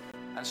that.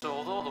 And so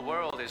although the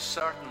world is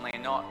certainly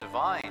not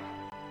divine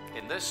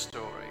in this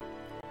story,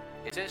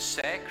 it is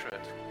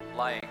sacred,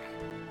 like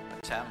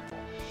a temple.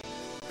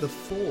 The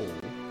fall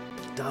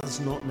does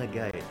not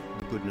negate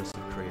the goodness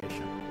of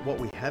creation. What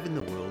we have in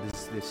the world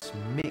is this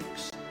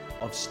mix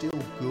of still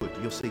good.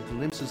 You'll see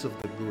glimpses of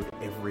the good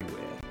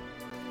everywhere,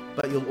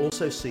 but you'll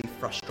also see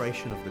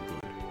frustration of the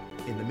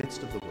good in the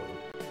midst of the world.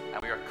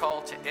 And we are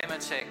called to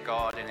imitate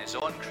God in His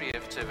own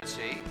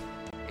creativity,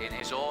 in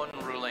His own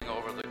ruling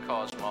over the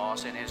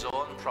cosmos, in His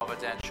own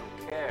providential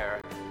care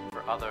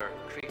for other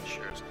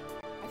creatures.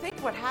 I think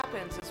what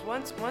happens is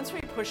once we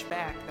push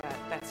back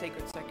that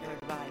sacred secular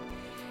divide,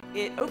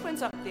 it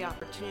opens up the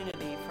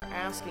opportunity for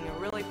asking a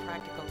really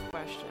practical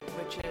question,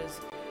 which is,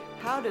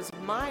 how does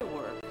my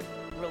work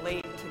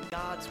relate to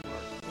God's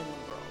work in the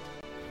world?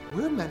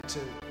 We're meant to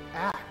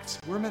act.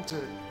 We're meant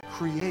to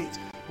create.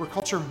 We're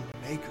culture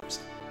makers.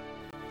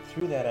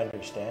 Through that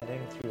understanding,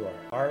 through our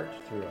art,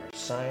 through our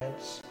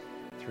science,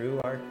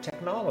 through our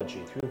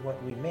technology, through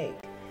what we make,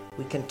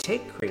 we can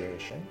take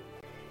creation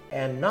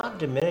and not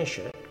diminish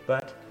it,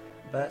 but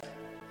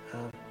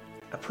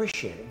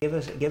appreciate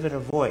it, give it a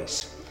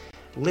voice,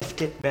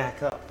 lift it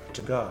back up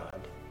to God.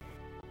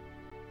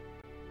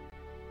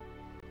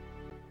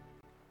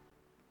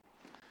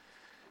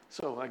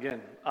 So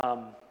again,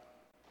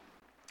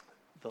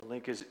 the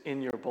link is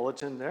in your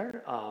bulletin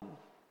there.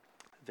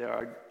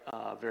 There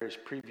are various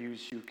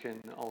previews. You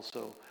can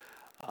also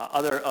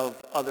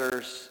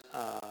other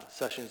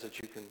sessions that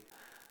you can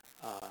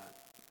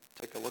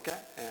take a look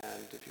at,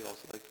 and if you'd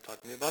also like to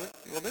talk to me about it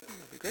a little bit,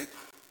 that'd be great.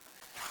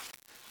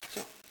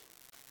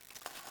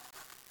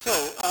 So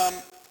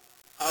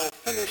I'll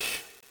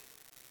finish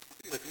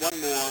with one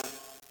more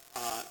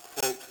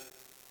quote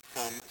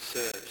from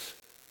Sayers.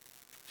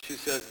 She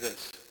says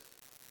this: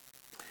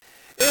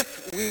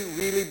 if we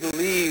really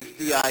believe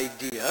the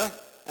idea,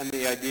 and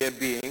the idea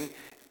being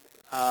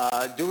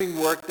doing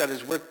work that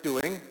is worth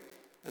doing,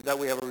 that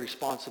we have a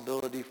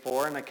responsibility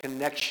for and a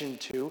connection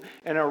to,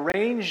 and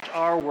arranged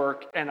our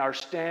work and our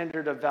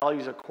standard of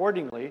values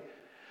accordingly,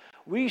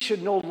 we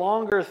should no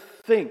longer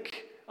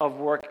think of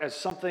work as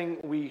something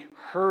we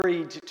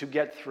hurried to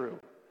get through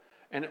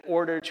in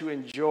order to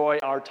enjoy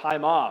our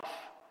time off.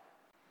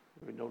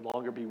 We would no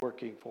longer be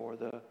working for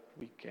the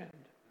weekend.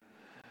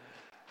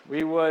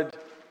 We would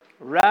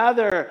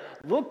rather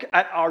look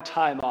at our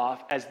time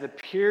off as the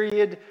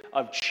period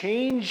of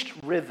changed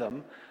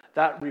rhythm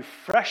that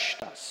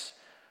refreshed us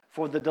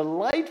for the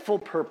delightful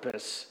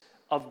purpose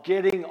of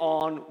getting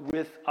on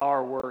with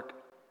our work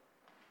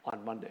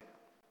on Monday.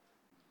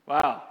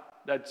 Wow,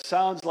 that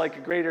sounds like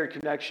a greater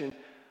connection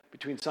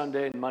between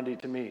Sunday and Monday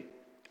to me.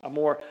 A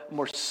more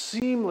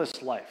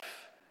seamless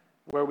life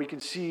where we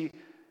can see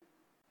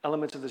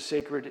elements of the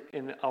sacred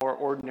in our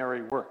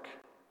ordinary work.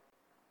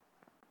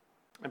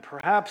 And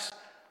perhaps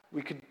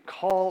we could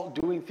call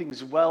doing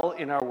things well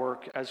in our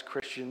work as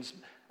Christians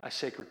a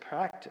sacred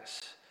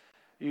practice.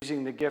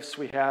 using the gifts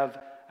we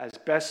have as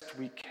best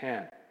we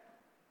can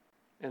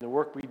in the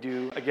work we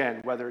do, again,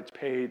 whether it's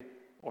paid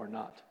or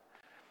not.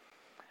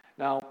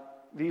 Now,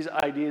 these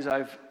ideas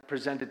I've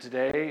presented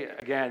today,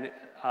 again,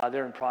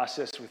 they're in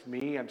process with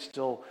me. I'm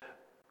still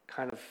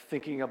kind of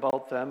thinking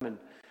about them and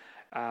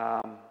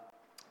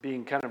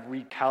being kind of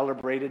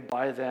recalibrated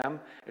by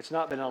them. It's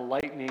not been a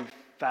lightning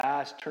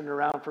fast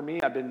turnaround for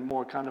me. I've been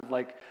more kind of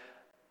like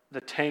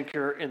the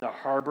tanker in the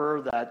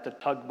harbor that the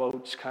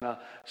tugboats kind of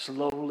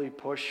slowly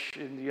push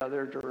in the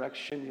other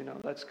direction. You know,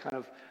 that's kind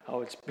of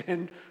how it's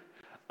been.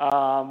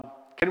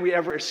 Can we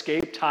ever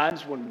escape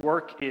times when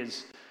work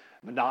is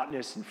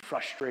monotonous and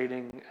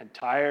frustrating and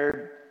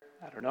tired?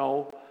 I don't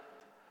know.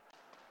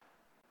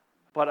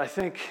 But I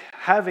think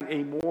having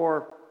a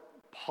more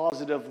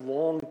positive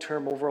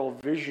long-term overall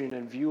vision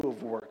and view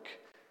of work,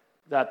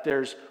 that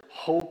there's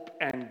hope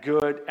and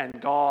good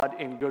and God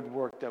in good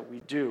work that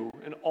we do,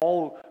 and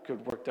all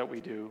good work that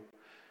we do,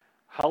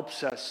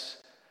 helps us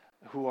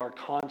who are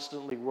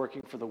constantly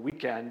working for the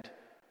weekend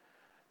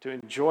to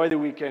enjoy the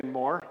weekend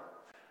more,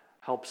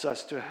 helps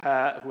us who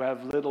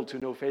have little to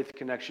no faith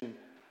connection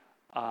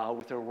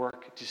with our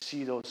work to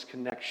see those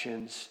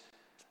connections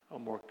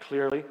more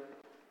clearly.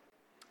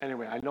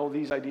 Anyway, I know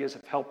these ideas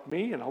have helped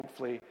me, and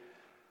hopefully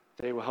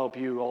they will help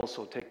you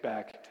also take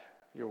back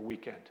your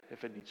weekend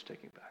if it needs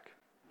taking back.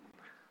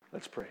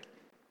 Let's pray.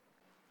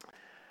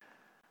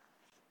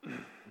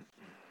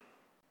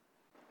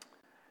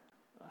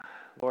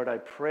 Lord, I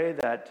pray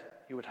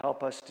that you would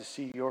help us to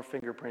see your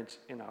fingerprints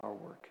in our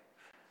work.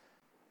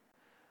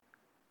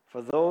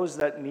 For those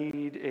that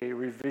need a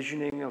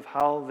revisioning of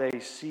how they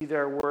see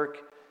their work,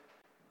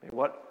 may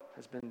what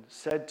has been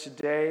said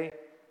today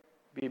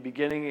be a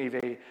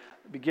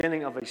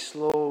beginning of a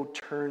slow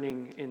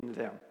turning in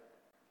them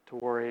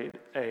toward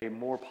a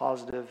more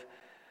positive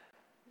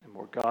and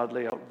more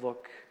godly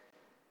outlook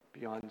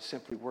beyond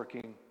simply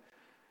working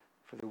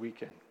for the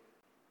weekend.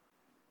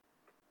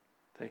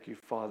 Thank you,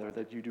 Father,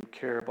 that you do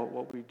care about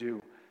what we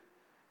do,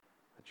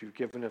 that you've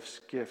given us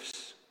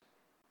gifts.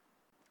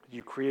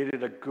 You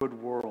created a good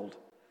world.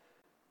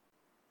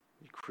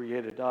 You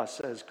created us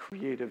as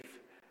creative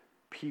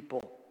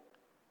people.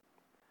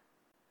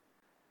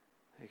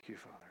 Thank you,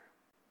 Father.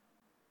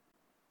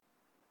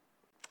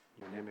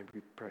 In your name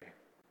we pray.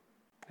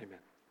 Amen.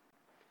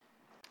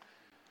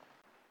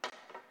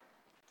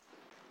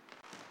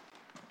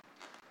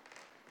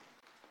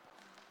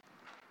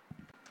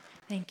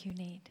 Thank you,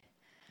 Nate.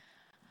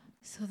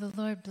 So the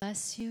Lord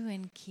bless you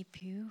and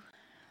keep you.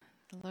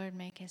 The Lord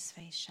make his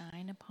face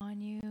shine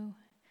upon you,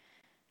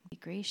 be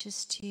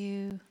gracious to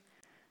you.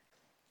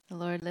 The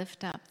Lord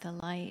lift up the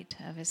light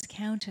of his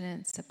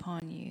countenance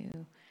upon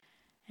you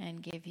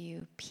and give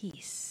you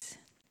peace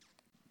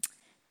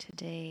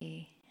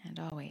today and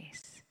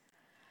always.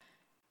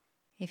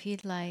 If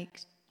you'd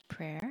like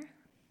prayer,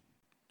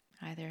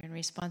 either in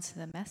response to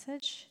the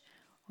message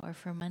or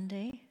for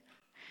Monday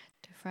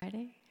to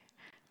Friday,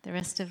 the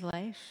rest of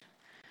life,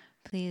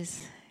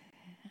 please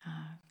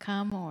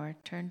come or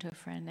turn to a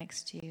friend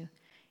next to you.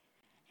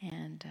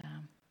 And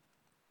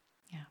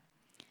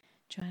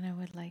Joanna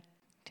would like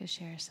to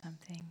share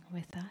something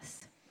with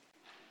us.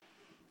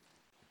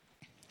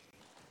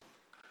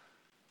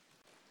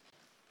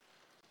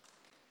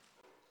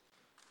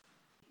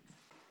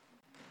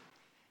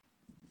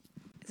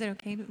 Is it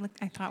okay? Look,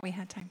 I thought we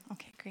had time.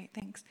 Okay, great,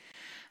 thanks.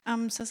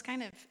 So it's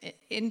kind of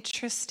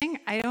interesting.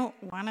 I don't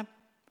want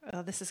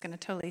to, this is going to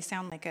totally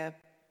sound like a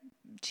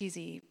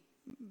cheesy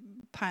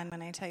pun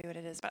when I tell you what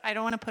it is, but I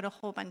don't want to put a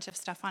whole bunch of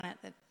stuff on it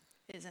that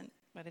isn't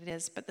what it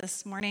is. But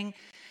this morning,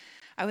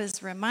 I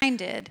was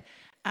reminded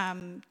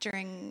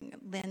during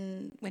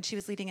Lynn, when she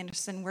was leading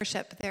us in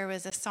worship, there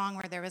was a song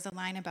where there was a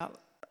line about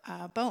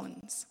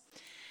bones.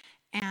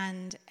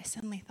 And I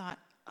suddenly thought,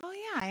 oh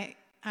yeah,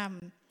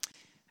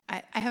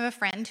 I have a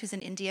friend who's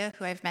in India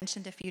who I've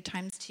mentioned a few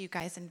times to you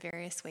guys in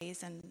various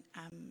ways. And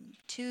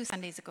 2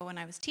 Sundays ago when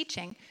I was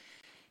teaching,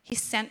 he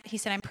said,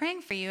 I'm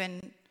praying for you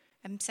and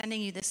I'm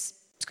sending you this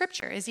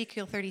scripture,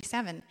 Ezekiel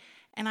 37.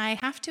 And I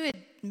have to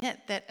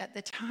admit that at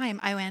the time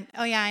I went,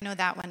 oh yeah, I know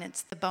that one.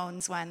 It's the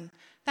bones one.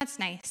 That's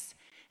nice.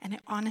 And I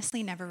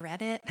honestly never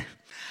read it.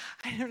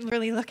 I didn't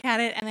really look at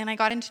it. And then I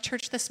got into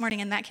church this morning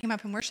and that came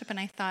up in worship and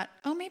I thought,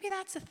 oh, maybe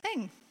that's a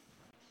thing.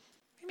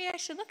 Maybe I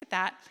should look at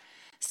that.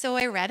 So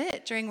I read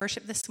it during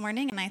worship this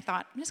morning and I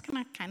thought, I'm just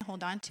going to kind of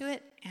hold on to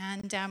it.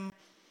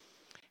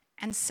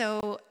 And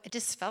so it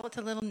just felt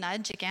a little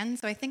nudge again.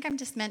 So I think I'm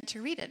just meant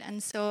to read it.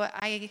 And so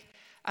I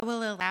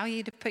will allow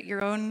you to put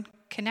your own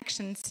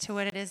connections to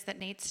what it is that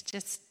Nate's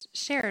just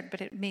shared,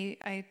 but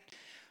I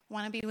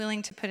want to be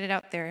willing to put it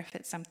out there if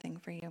it's something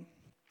for you.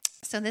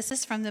 So this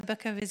is from the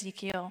book of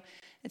Ezekiel.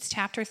 It's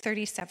chapter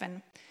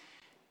 37.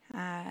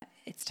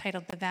 It's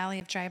titled The Valley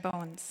of Dry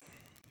Bones.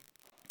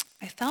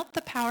 I felt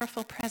the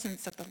powerful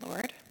presence of the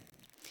Lord,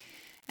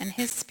 and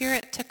his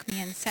spirit took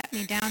me and set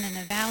me down in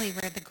a valley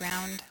where the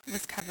ground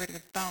was covered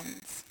with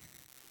bones.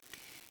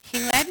 He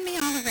led me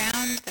all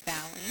around the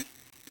valley,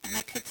 and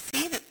I could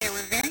see that there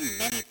were very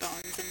many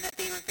bones and that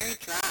they were very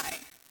dry.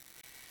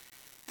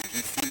 And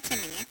he said to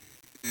me,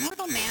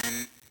 Mortal man,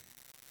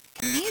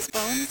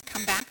 bones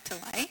come back to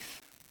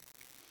life?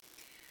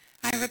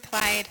 I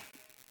replied,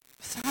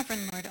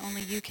 Sovereign Lord,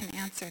 only you can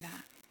answer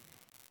that.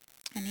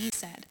 And he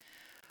said,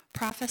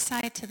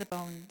 prophesy to the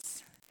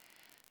bones.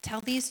 Tell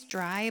these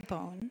dry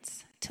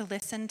bones to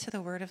listen to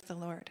the word of the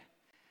Lord.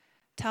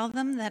 Tell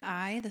them that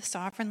I, the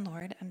sovereign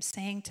Lord, am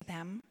saying to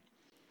them,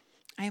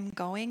 I am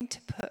going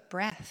to put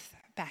breath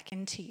back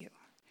into you,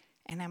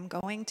 and I'm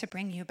going to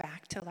bring you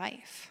back to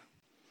life.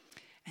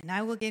 And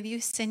I will give you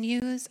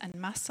sinews and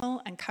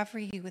muscle and cover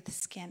you with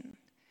skin.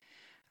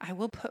 I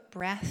will put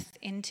breath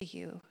into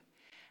you,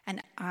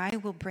 and I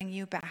will bring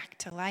you back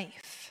to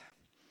life.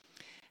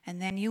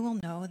 And then you will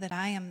know that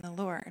I am the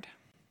Lord.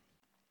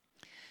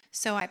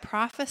 So I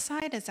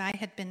prophesied as I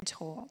had been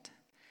told.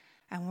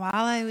 And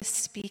while I was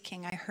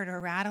speaking, I heard a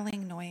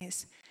rattling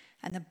noise,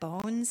 and the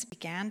bones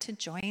began to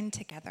join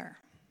together.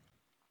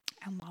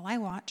 And while I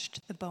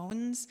watched, the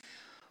bones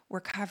were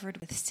covered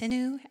with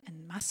sinew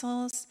and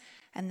muscles,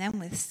 and then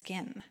with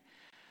skin.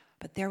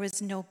 But there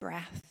was no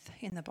breath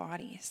in the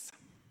bodies.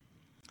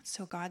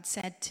 So God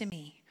said to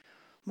me,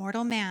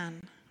 mortal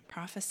man,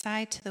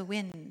 prophesy to the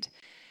wind,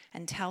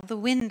 and tell the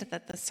wind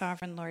that the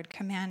sovereign Lord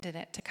commanded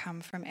it to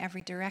come from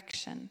every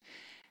direction,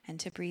 and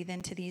to breathe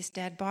into these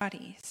dead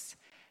bodies,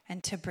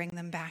 and to bring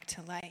them back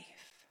to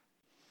life.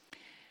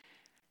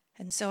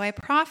 And so I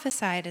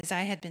prophesied as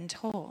I had been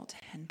told,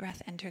 and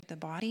breath entered the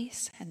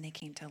bodies, and they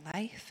came to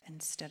life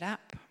and stood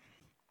up.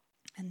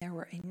 And there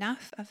were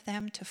enough of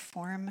them to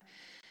form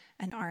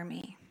an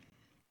army.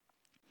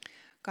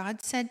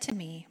 God said to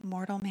me,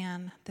 mortal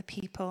man, the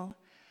people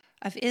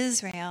of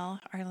Israel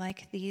are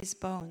like these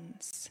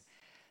bones.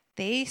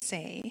 They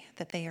say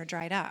that they are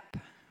dried up,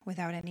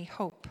 without any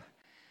hope,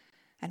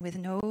 and with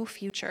no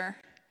future.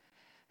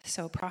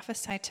 So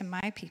prophesy to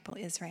my people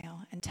Israel,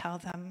 and tell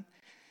them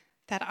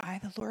that I,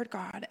 the Lord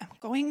God, am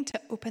going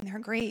to open their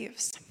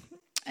graves,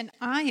 and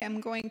I am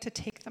going to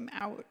take them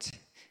out,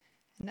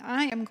 and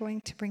I am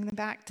going to bring them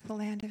back to the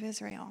land of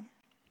Israel.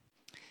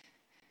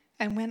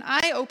 And when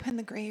I open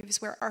the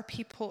graves where our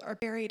people are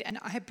buried, and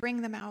I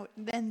bring them out,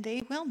 then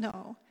they will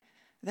know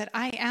that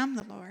I am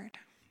the Lord,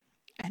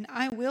 and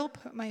I will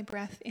put my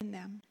breath in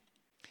them,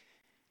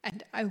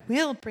 and I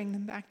will bring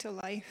them back to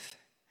life,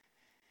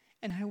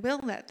 and I will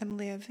let them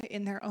live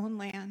in their own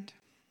land.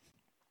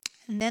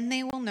 And then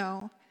they will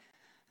know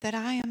that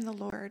I am the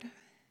Lord,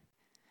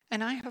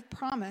 and I have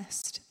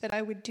promised that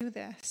I would do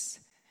this,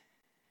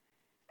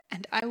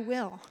 and I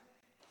will,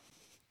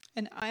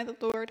 and I, the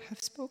Lord,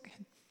 have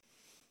spoken.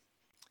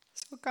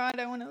 So God,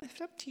 I want to lift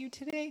up to you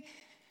today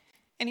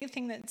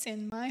anything that's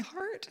in my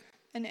heart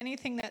and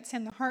anything that's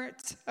in the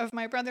hearts of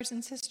my brothers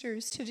and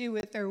sisters to do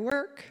with their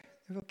work,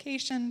 their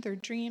vocation, their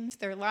dreams,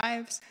 their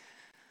lives,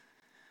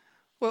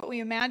 what we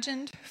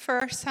imagined for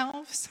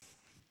ourselves.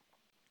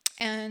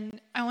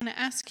 And I want to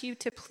ask you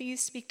to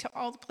please speak to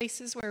all the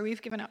places where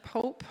we've given up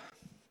hope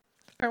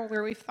or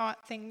where we've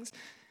thought things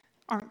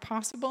aren't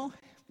possible,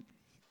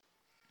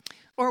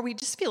 or we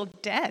just feel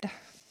dead.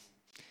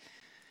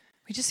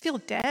 We just feel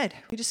dead.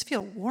 We just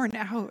feel worn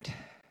out.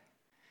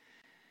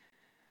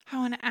 I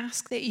want to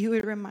ask that you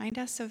would remind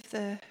us of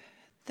the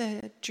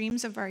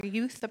dreams of our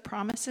youth, the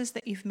promises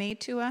that you've made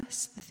to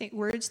us, the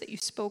words that you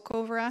spoke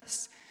over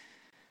us,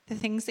 the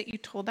things that you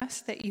told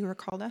us that you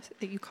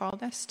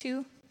called us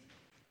to.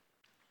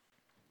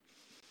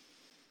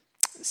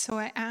 So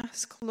I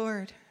ask,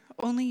 Lord,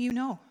 only you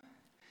know.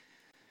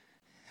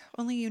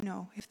 Only you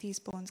know if these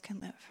bones can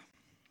live.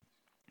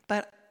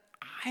 But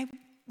I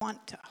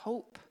want to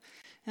hope,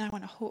 and I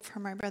want to hope for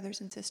my brothers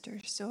and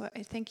sisters. So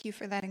I thank you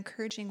for that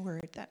encouraging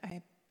word that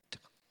I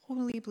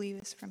totally believe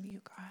is from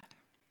you, God.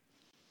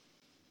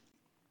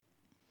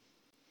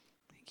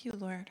 Thank you,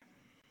 Lord.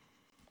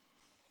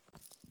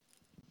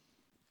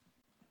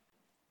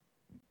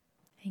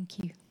 Thank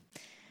you.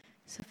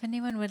 So if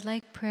anyone would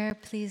like prayer,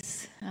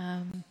 please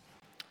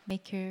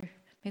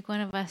make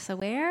one of us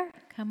aware.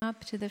 Come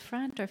up to the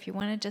front, or if you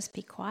want to just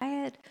be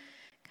quiet,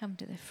 come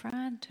to the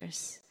front or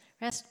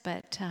rest.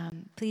 But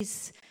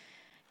please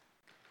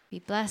be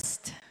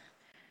blessed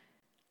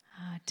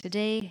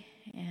today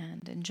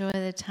and enjoy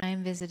the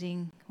time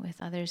visiting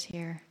with others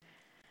here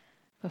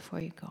before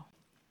you go.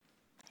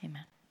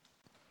 Amen.